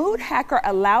 And Mood Hacker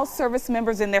allows service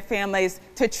members and their families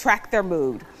to track their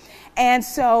mood. And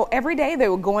so every day they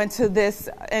will go into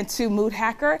Mood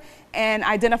Hacker and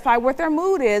identify what their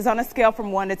mood is on a scale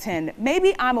from 1 to 10.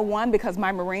 Maybe I'm a 1 because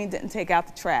my Marine didn't take out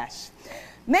the trash.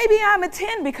 Maybe I'm a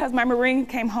 10 because my Marine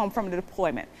came home from the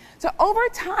deployment. So over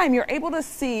time, you're able to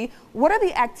see what are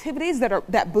the activities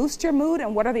that boost your mood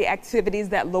and what are the activities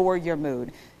that lower your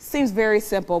mood. Seems very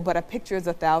simple, but a picture is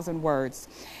 1,000 words.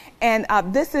 And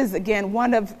this is, again,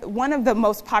 one of the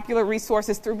most popular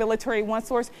resources through Military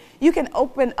OneSource. You can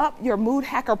open up your Mood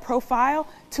Hacker profile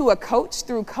to a coach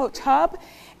through Coach Hub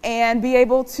and be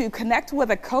able to connect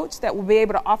with a coach that will be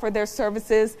able to offer their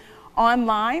services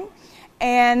online.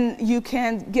 And you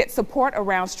can get support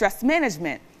around stress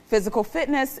management, physical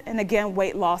fitness, and again,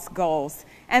 weight loss goals.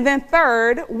 And then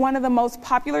third, one of the most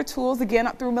popular tools,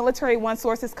 again, through Military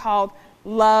OneSource is called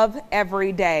Love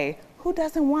Every Day. Who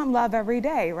doesn't want love every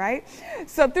day, right?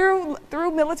 So through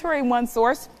Military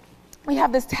OneSource, we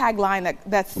have this tagline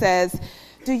that says,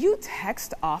 do you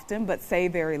text often but say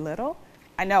very little?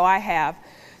 I know I have.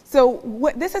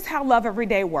 So this is how Love Every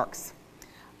Day works.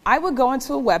 I would go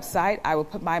into a website, I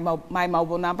would put my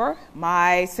mobile number,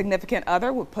 my significant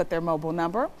other would put their mobile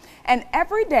number, and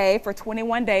every day for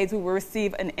 21 days we will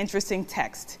receive an interesting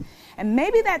text. And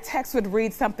maybe that text would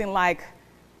read something like,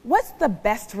 what's the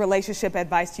best relationship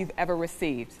advice you've ever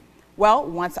received? Well,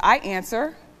 once I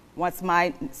answer, once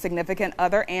my significant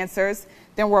other answers,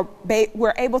 then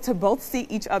we're able to both see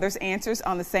each other's answers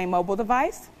on the same mobile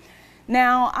device.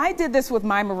 Now, I did this with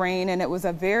my Marine, and it was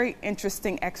a very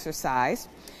interesting exercise.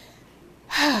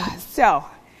 So,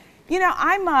 you know,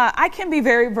 I can be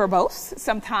very verbose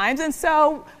sometimes, and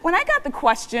so when I got the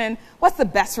question, what's the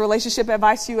best relationship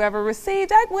advice you ever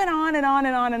received, I went on and on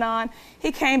and on and on.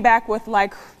 He came back with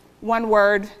like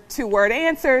 1-word, 2-word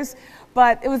answers,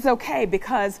 but it was okay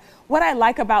because what I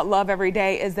like about Love Every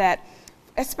Day is that,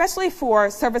 especially for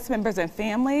service members and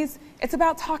families, it's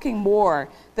about talking more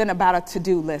than about a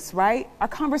to-do list, right? Our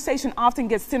conversation often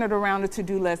gets centered around a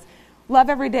to-do list. Love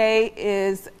Every Day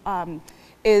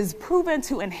is proven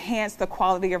to enhance the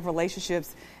quality of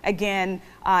relationships. Again,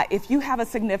 if you have a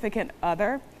significant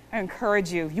other, I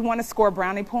encourage you, you want to score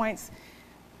brownie points,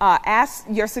 ask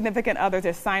your significant other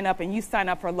to sign up, and you sign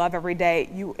up for Love Every Day,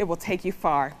 it will take you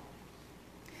far.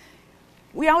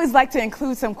 We always like to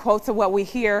include some quotes of what we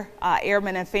hear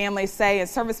airmen and families say and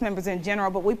service members in general,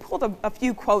 but we pulled a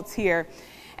few quotes here.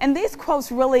 And these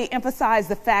quotes really emphasize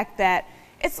the fact that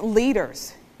it's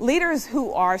leaders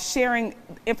who are sharing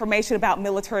information about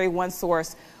Military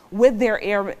OneSource with their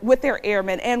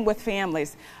airmen and with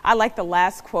families. I like the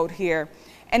last quote here.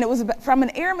 And it was from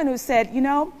an airman who said, you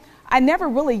know, I never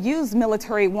really used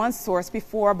Military OneSource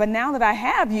before, but now that I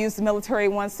have used Military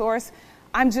OneSource,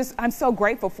 I'm so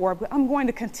grateful for it, but I'm going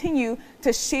to continue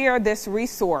to share this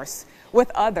resource with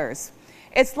others.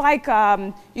 It's like,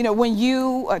 you know, when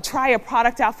you try a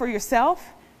product out for yourself,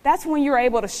 that's when you're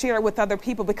able to share it with other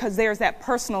people because there's that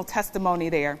personal testimony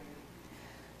there.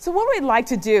 So what we'd like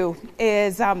to do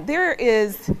is, there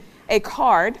is a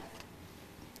card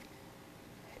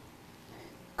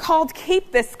called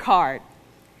Keep This Card.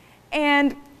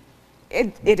 And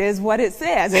it is what it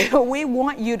says. We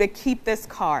want you to keep this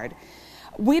card.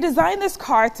 We designed this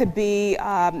card to be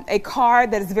a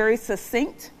card that is very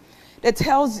succinct, that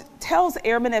tells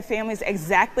airmen and families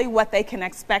exactly what they can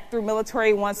expect through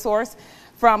Military OneSource,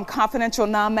 from confidential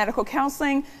non-medical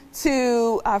counseling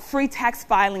to free tax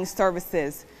filing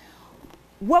services.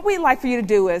 What we'd like for you to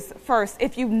do is, first,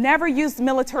 if you've never used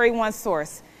Military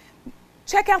OneSource,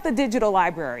 check out the digital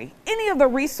library. Any of the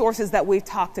resources that we've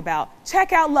talked about,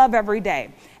 check out Love Every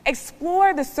Day.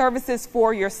 Explore the services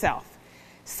for yourself.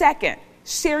 Second,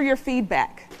 share your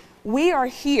feedback. We are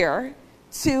here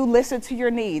to listen to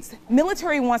your needs.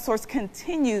 Military OneSource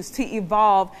continues to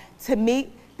evolve to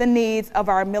meet the needs of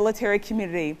our military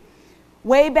community.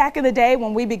 Way back in the day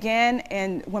when we began,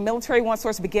 and when Military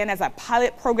OneSource began as a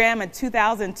pilot program in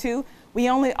 2002, we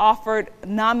only offered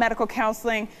non-medical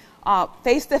counseling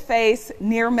face-to-face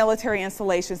near military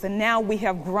installations, and now we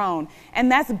have grown.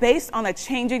 And that's based on the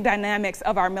changing dynamics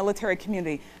of our military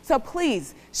community. So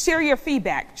please share your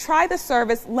feedback, try the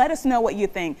service, let us know what you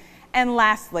think. And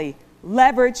lastly,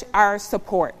 leverage our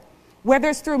support. Whether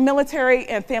it's through the Military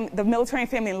and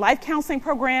Family Life Counseling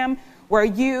Program, where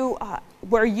you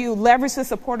where you leverage the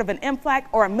support of an MFLAC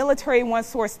or a Military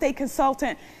OneSource state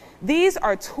consultant. These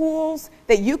are tools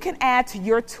that you can add to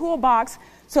your toolbox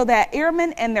so that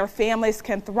airmen and their families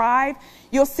can thrive.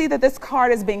 You'll see that this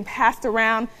card is being passed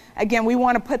around. Again, we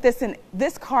want to put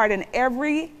this card in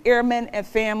every airman and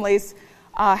family's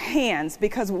hands,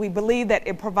 because we believe that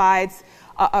it provides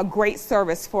a great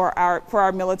service for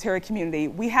our military community.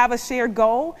 We have a shared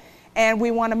goal, and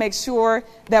we want to make sure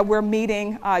that we're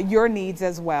meeting your needs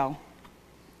as well.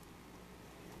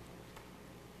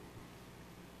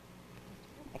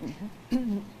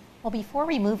 Well, before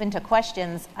we move into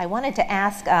questions, I wanted to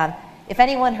ask if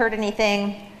anyone heard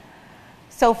anything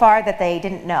so far that they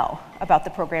didn't know about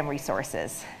the program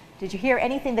resources. Did you hear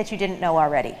anything that you didn't know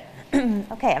already?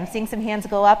 Okay, I'm seeing some hands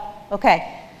go up.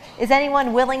 Okay. Is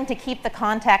anyone willing to keep the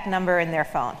contact number in their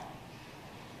phone?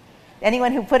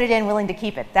 Anyone who put it in willing to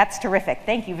keep it? That's terrific.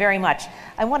 Thank you very much.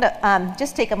 I want to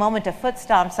just take a moment to foot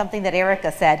stomp something that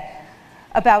Erica said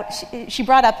about, she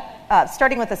brought up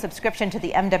starting with a subscription to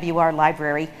the MWR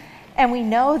library. And we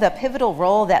know the pivotal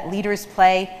role that leaders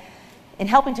play in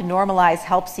helping to normalize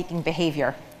help-seeking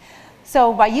behavior.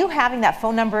 So by you having that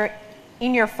phone number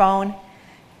in your phone,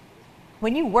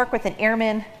 when you work with an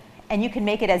airman, and you can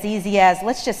make it as easy as,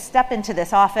 let's just step into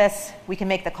this office, we can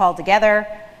make the call together,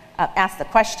 ask the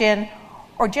question,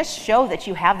 or just show that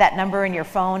you have that number in your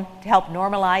phone to help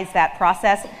normalize that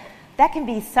process, that can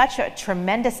be such a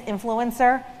tremendous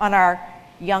influencer on our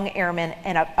young airmen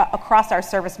and across our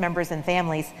service members and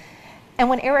families. And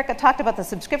when Erica talked about the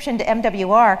subscription to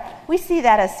MWR, we see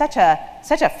that as such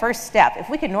a first step. If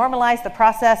we can normalize the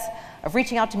process of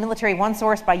reaching out to Military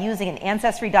OneSource by using an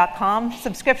Ancestry.com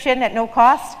subscription at no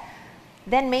cost,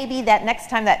 then maybe that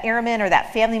next time that airman or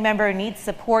that family member needs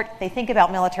support, they think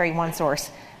about Military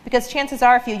OneSource. Because chances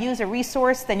are if you use a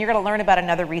resource, then you're going to learn about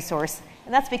another resource.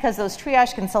 And that's because those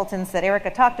triage consultants that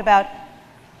Erica talked about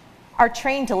are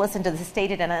trained to listen to the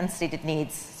stated and unstated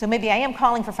needs. So maybe I am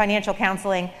calling for financial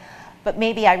counseling, but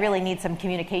maybe I really need some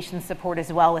communication support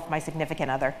as well with my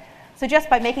significant other. So just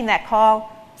by making that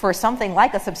call for something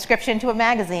like a subscription to a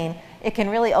magazine, it can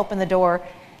really open the door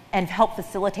and help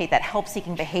facilitate that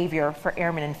help-seeking behavior for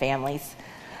airmen and families.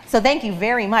 So thank you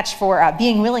very much for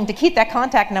being willing to keep that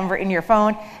contact number in your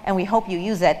phone, and we hope you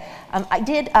use it. I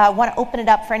did want to open it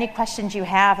up for any questions you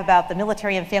have about the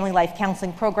Military and Family Life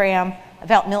Counseling Program,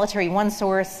 about Military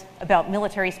OneSource, about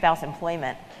military spouse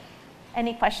employment.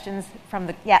 Any questions from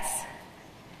the, yes?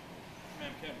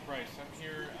 Ma'am, Captain Price, I'm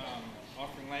here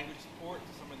offering language support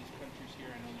to some of these countries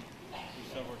here. I know there's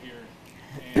several here,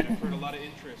 and I've heard a lot of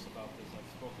interest about this.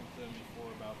 I've spoken to them before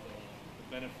about the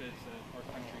benefits that our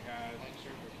country has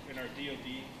in our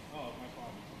DOD. Oh, my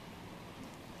fault.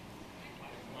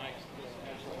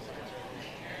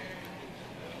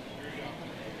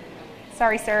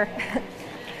 Sorry, sir.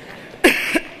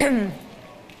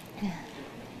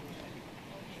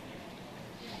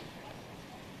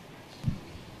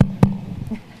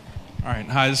 All right.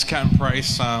 Hi, this is Captain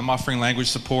Price. I'm offering language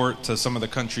support to some of the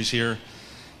countries here.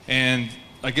 And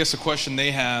I guess the question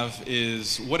they have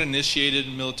is, what initiated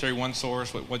Military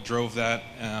OneSource? What drove that?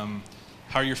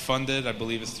 How you're funded? I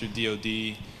believe it's through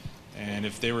DOD. And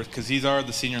if they were, because these are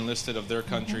the senior enlisted of their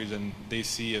countries, and they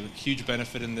see a huge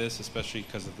benefit in this, especially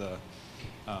because of the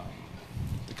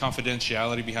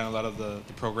confidentiality behind a lot of the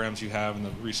programs you have and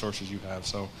the resources you have.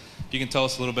 So if you can tell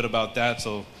us a little bit about that,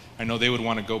 so I know they would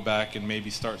want to go back and maybe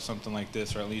start something like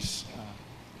this, or at least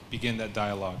begin that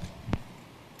dialogue.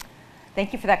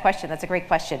 Thank you for that question. That's a great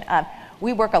question.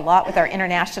 We work a lot with our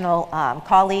international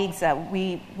colleagues.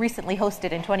 We recently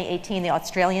hosted in 2018 the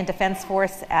Australian Defence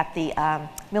Force at the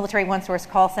Military OneSource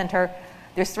call center.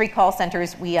 There's 3 call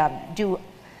centers. We do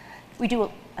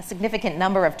a significant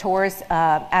number of tours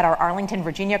at our Arlington,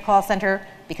 Virginia call center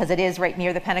because it is right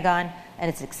near the Pentagon and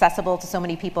it's accessible to so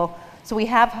many people. So we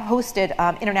have hosted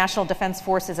international defense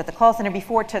forces at the call center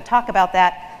before to talk about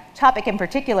that topic in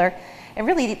particular. And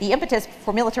really the impetus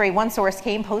for Military OneSource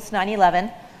came post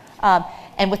 9/11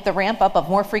 and with the ramp up of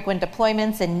more frequent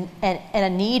deployments and a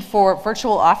need for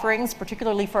virtual offerings,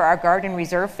 particularly for our Guard and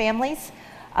Reserve families,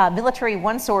 Military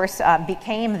OneSource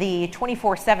became the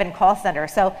 24/7 call center.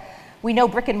 So we know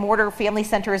brick and mortar family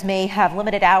centers may have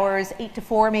limited hours, 8 to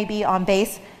 4 maybe on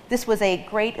base. This was a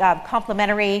great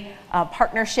complementary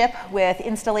partnership with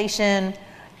installation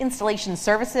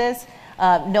services,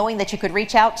 knowing that you could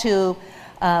reach out to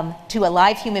a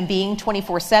live human being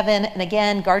 24/7. And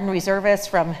again, Guard and Reservists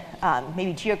from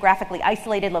maybe geographically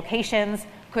isolated locations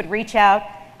could reach out,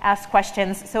 ask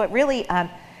questions. So it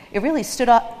really stood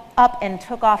up and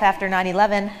took off after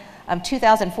 9/11.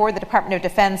 2004, the Department of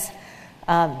Defense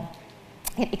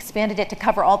It expanded it to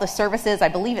cover all the services. I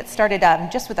believe it started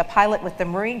just with a pilot with the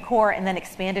Marine Corps and then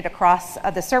expanded across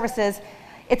the services.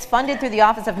 It's funded through the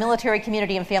Office of Military,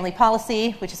 Community, and Family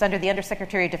Policy, which is under the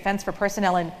Undersecretary of Defense for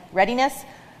Personnel and Readiness.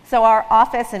 So our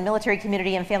office in Military,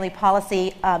 Community, and Family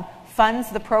Policy funds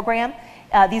the program.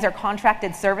 These are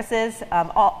contracted services.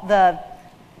 The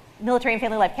Military and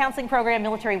Family Life Counseling Program,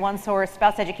 Military OneSource,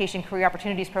 Spouse Education Career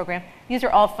Opportunities Program, these are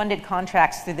all funded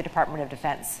contracts through the Department of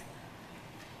Defense.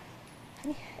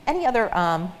 Any other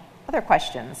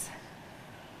questions?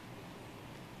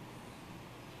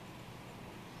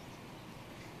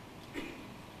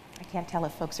 I can't tell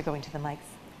if folks are going to the mics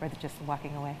or they're just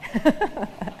walking away.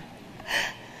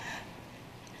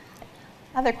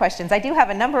 Other questions? I do have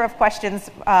a number of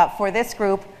questions for this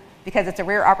group because it's a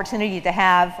rare opportunity to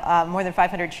have more than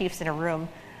 500 chiefs in a room.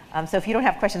 So if you don't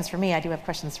have questions for me, I do have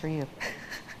questions for you.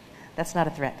 That's not a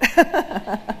threat.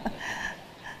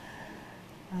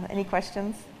 Any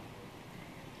questions?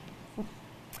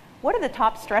 What are the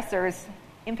top stressors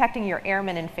impacting your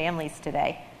airmen and families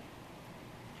today?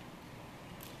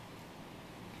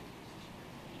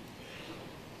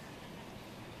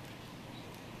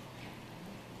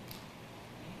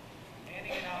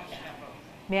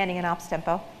 Manning and ops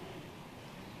tempo.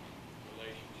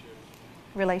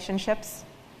 Relationships.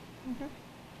 Mm-hmm.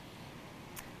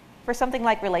 For something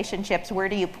like relationships, where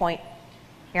do you point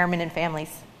airmen and families?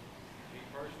 Me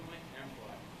personally,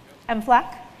 MFLAC.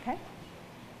 MFLAC, okay.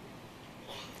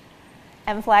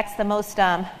 MFLAC's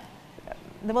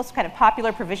the most kind of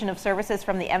popular provision of services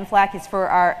from the MFLAC is for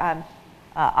our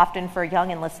often for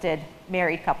young enlisted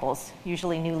married couples,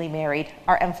 usually newly married.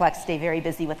 Our MFLACs stay very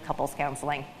busy with couples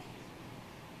counseling.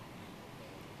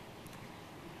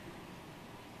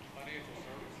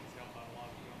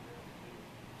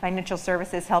 Financial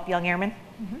services help young airmen.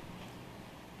 Mm-hmm.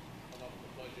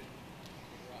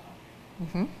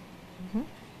 Mm-hmm. Mm-hmm.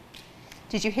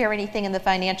 Did you hear anything in the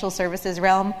financial services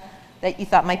realm that you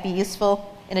thought might be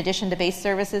useful in addition to base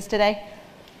services today?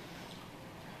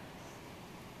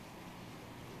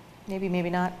 Maybe, maybe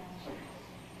not.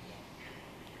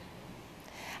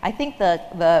 I think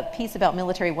the piece about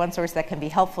Military OneSource that can be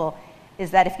helpful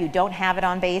is that if you don't have it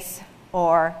on base,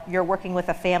 or you're working with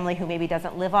a family who maybe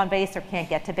doesn't live on base or can't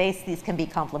get to base, these can be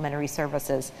complementary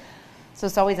services. So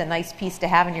it's always a nice piece to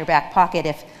have in your back pocket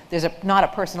if there's not a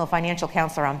personal financial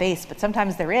counselor on base, but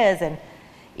sometimes there is, and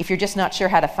if you're just not sure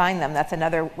how to find them, that's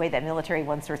another way that Military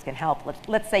OneSource can help.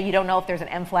 Let's say you don't know if there's an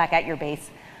MFLAC at your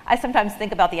base. I sometimes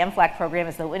think about the MFLAC program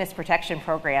as the witness protection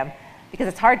program because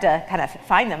it's hard to kind of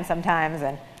find them sometimes,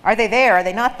 and are they there, are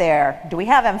they not there, do we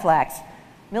have MFLACs?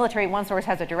 Military OneSource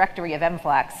has a directory of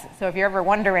MFLACs. So if you're ever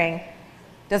wondering,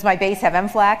 does my base have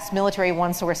MFLACs? Military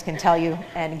OneSource can tell you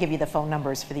and give you the phone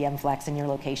numbers for the MFLACs in your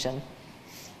location.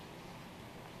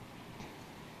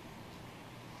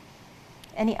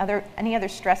 Any other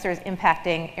stressors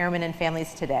impacting airmen and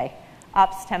families today?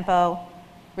 Ops tempo,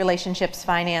 relationships,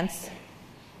 finance.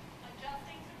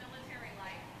 Adjusting to military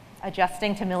life.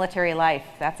 Adjusting to military life,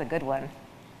 that's a good one.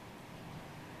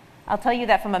 I'll tell you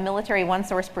that from a Military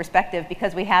OneSource perspective,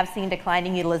 because we have seen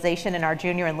declining utilization in our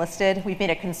junior enlisted, we've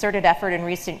made a concerted effort in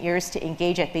recent years to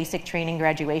engage at basic training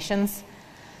graduations.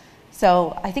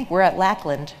 So I think we're at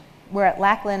Lackland. We're at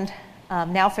Lackland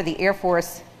now for the Air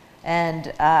Force,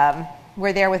 and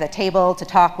we're there with a table to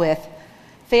talk with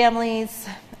families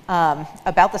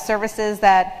about the services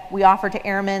that we offer to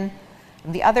airmen.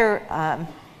 And the other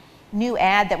new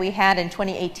ad that we had in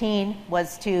 2018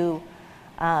 was to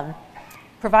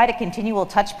provide a continual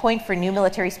touch point for new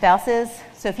military spouses.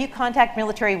 So if you contact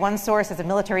Military OneSource as a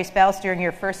military spouse during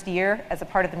your first year as a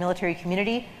part of the military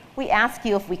community, we ask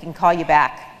you if we can call you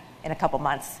back in a couple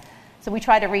months. So we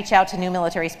try to reach out to new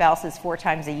military spouses 4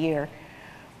 times a year.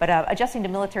 But adjusting to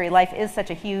military life is such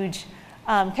a huge,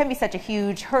 can be such a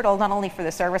huge hurdle, not only for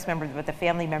the service member, but the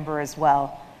family member as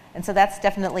well. And so that's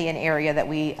definitely an area that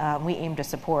we aim to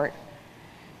support.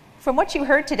 From what you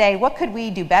heard today, what could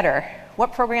we do better?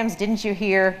 What programs didn't you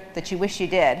hear that you wish you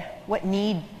did? What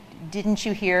need didn't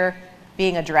you hear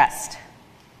being addressed?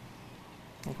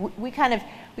 We kind of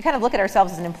look at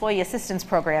ourselves as an employee assistance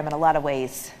program in a lot of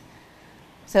ways.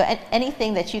 So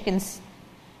anything that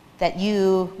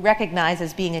you recognize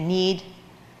as being a need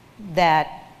that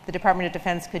the Department of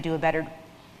Defense could do a better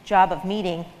job of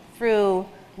meeting through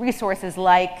resources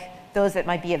like those that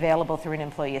might be available through an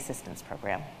employee assistance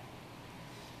program.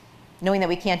 Knowing that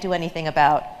we can't do anything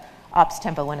about ops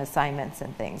tempo and assignments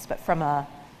and things, but from a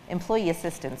employee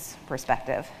assistance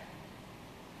perspective.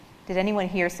 Did anyone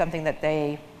hear something that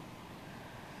they...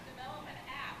 Develop an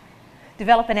app.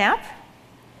 Develop an app?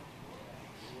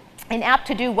 An app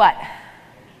to do what?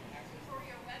 For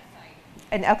your website.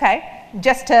 And okay.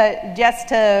 just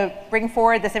to bring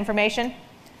forward this information,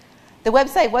 the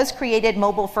website was created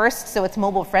mobile first, so it's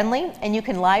mobile friendly, and you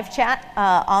can live chat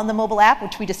on the mobile app,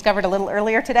 which we discovered a little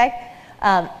earlier today.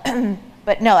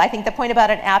 But no, I think the point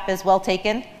about an app is well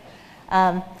taken.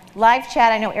 Live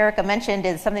chat, I know Erica mentioned,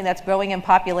 is something that's growing in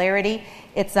popularity.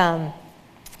 It's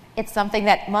something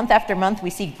that month after month we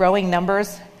see growing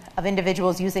numbers of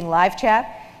individuals using live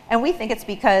chat, and we think it's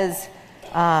because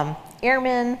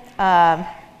airmen,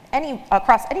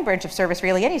 across any branch of service,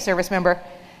 really, any service member,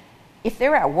 if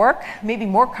they're at work, maybe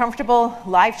more comfortable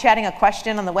live chatting a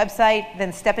question on the website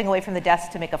than stepping away from the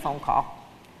desk to make a phone call.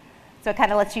 So it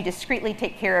kind of lets you discreetly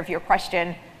take care of your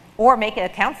question or make a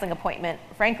counseling appointment.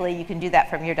 Frankly, you can do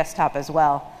that from your desktop as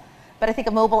well. But I think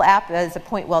a mobile app is a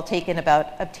point well taken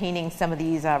about obtaining some of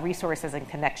these resources and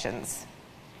connections.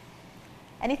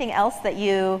 Anything else that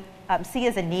you see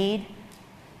as a need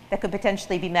that could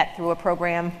potentially be met through a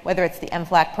program, whether it's the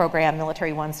MFLAC program,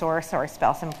 Military OneSource, or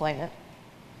spouse employment?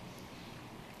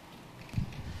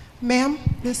 Ma'am,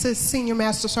 this is Senior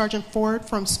Master Sergeant Ford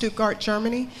from Stuttgart,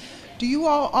 Germany. Do you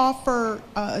all offer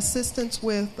assistance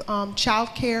with child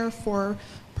care for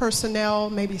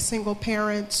personnel, maybe single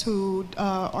parents who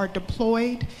are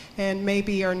deployed and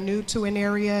maybe are new to an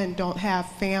area and don't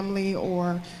have family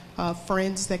or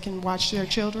friends that can watch their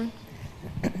children?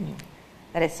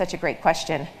 That is such a great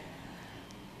question.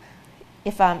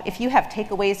 If you have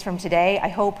takeaways from today, I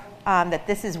hope that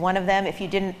this is one of them. If you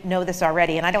didn't know this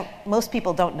already, and most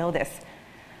people don't know this,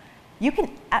 you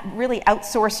can really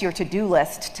outsource your to-do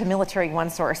list to Military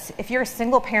OneSource. If you're a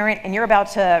single parent and you're about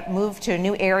to move to a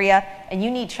new area and you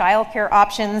need childcare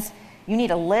options, you need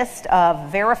a list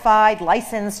of verified,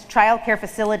 licensed childcare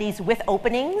facilities with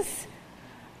openings,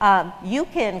 you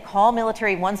can call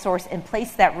Military OneSource and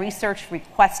place that research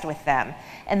request with them.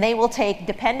 And they will take,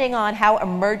 depending on how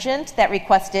emergent that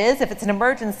request is, if it's an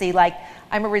emergency like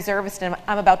I'm a reservist and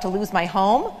I'm about to lose my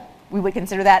home, we would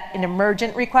consider that an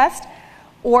emergent request.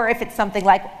 Or if it's something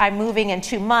like I'm moving in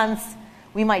 2 months,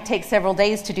 we might take several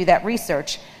days to do that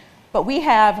research. But we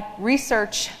have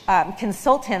research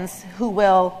consultants who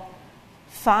will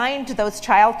find those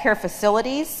childcare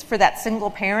facilities for that single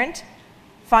parent,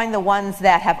 find the ones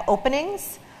that have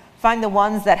openings, find the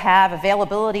ones that have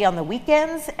availability on the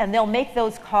weekends, and they'll make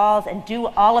those calls and do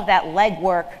all of that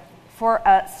legwork for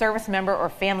a service member or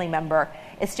family member.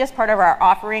 It's just part of our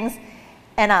offerings.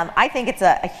 And I think it's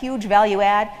a huge value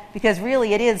add because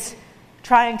really it is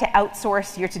trying to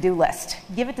outsource your to-do list.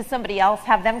 Give it to somebody else,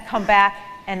 have them come back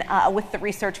and with the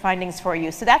research findings for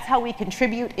you. So that's how we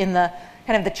contribute in the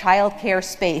kind of the child care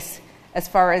space as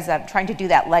far as trying to do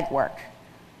that legwork.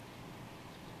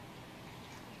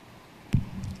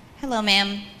 Hello,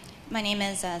 ma'am. My name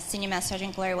is Senior Master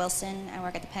Sergeant Gloria Wilson. I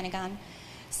work at the Pentagon.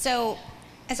 So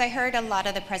as I heard a lot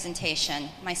of the presentation,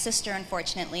 my sister,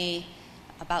 unfortunately,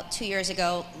 about 2 years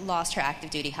ago, lost her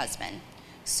active duty husband.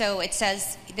 So it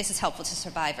says this is helpful to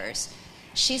survivors.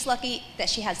 She's lucky that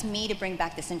she has me to bring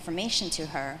back this information to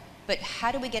her, but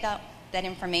how do we get out that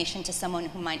information to someone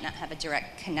who might not have a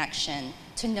direct connection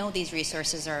to know these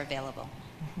resources are available?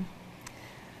 Mm-hmm.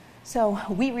 So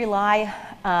we rely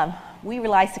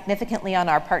significantly on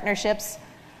our partnerships.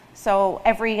 So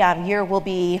every year we'll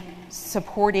be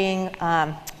supporting,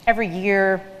 every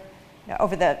year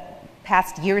over the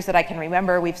past years that I can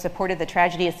remember, we've supported the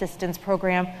Tragedy Assistance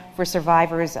Program for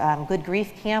Survivors Good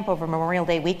Grief Camp over Memorial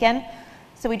Day weekend.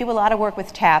 So we do a lot of work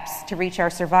with TAPS to reach our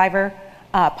survivor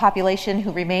population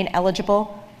who remain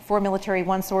eligible for Military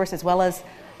OneSource as well as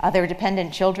their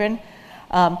dependent children.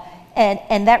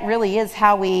 And that really is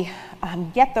how we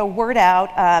get the word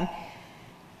out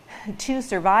to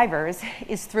survivors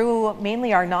is through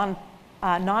mainly our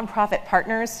nonprofit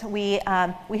partners. We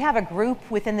have a group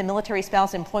within the Military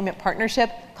Spouse Employment Partnership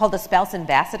called the Spouse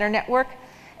Ambassador Network.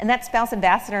 And that Spouse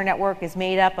Ambassador Network is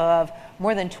made up of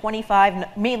more than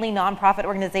 25 mainly nonprofit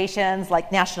organizations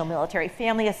like National Military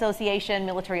Family Association,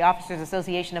 Military Officers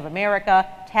Association of America,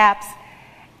 TAPS.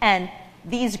 And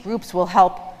these groups will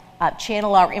help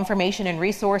channel our information and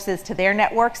resources to their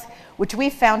networks, which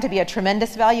we've found to be a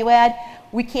tremendous value add.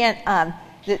 We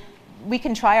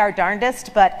can try our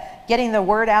darndest, but getting the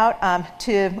word out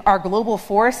to our global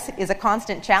force is a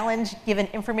constant challenge given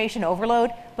information overload.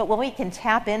 But when we can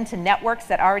tap into networks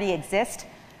that already exist,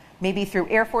 maybe through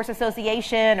Air Force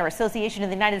Association or Association of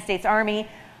the United States Army,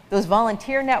 those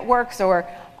volunteer networks or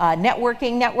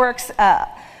networking networks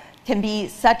can be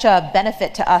such a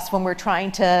benefit to us when we're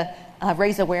trying to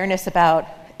raise awareness about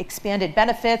expanded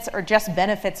benefits or just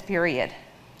benefits, period.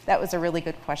 That was a really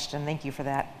good question. Thank you for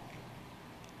that.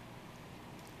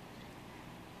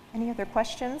 Any other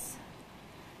questions?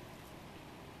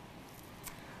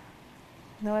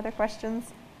 No other questions?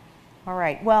 All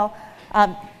right. Well,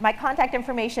 my contact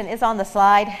information is on the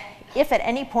slide. If at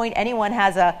any point anyone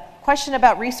has a question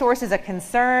about resources, a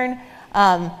concern,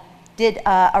 did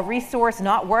a resource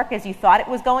not work as you thought it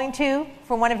was going to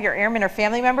for one of your airmen or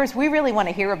family members, we really want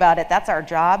to hear about it. That's our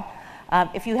job.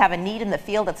 If you have a need in the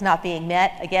field that's not being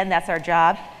met, again, that's our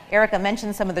job. Erica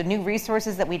mentioned some of the new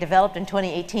resources that we developed in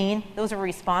 2018. Those are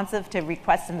responsive to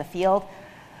requests in the field.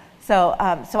 So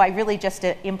I really just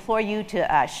implore you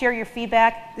to share your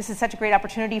feedback. This is such a great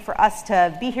opportunity for us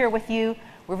to be here with you.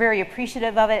 We're very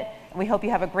appreciative of it, and we hope you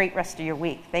have a great rest of your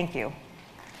week. Thank you.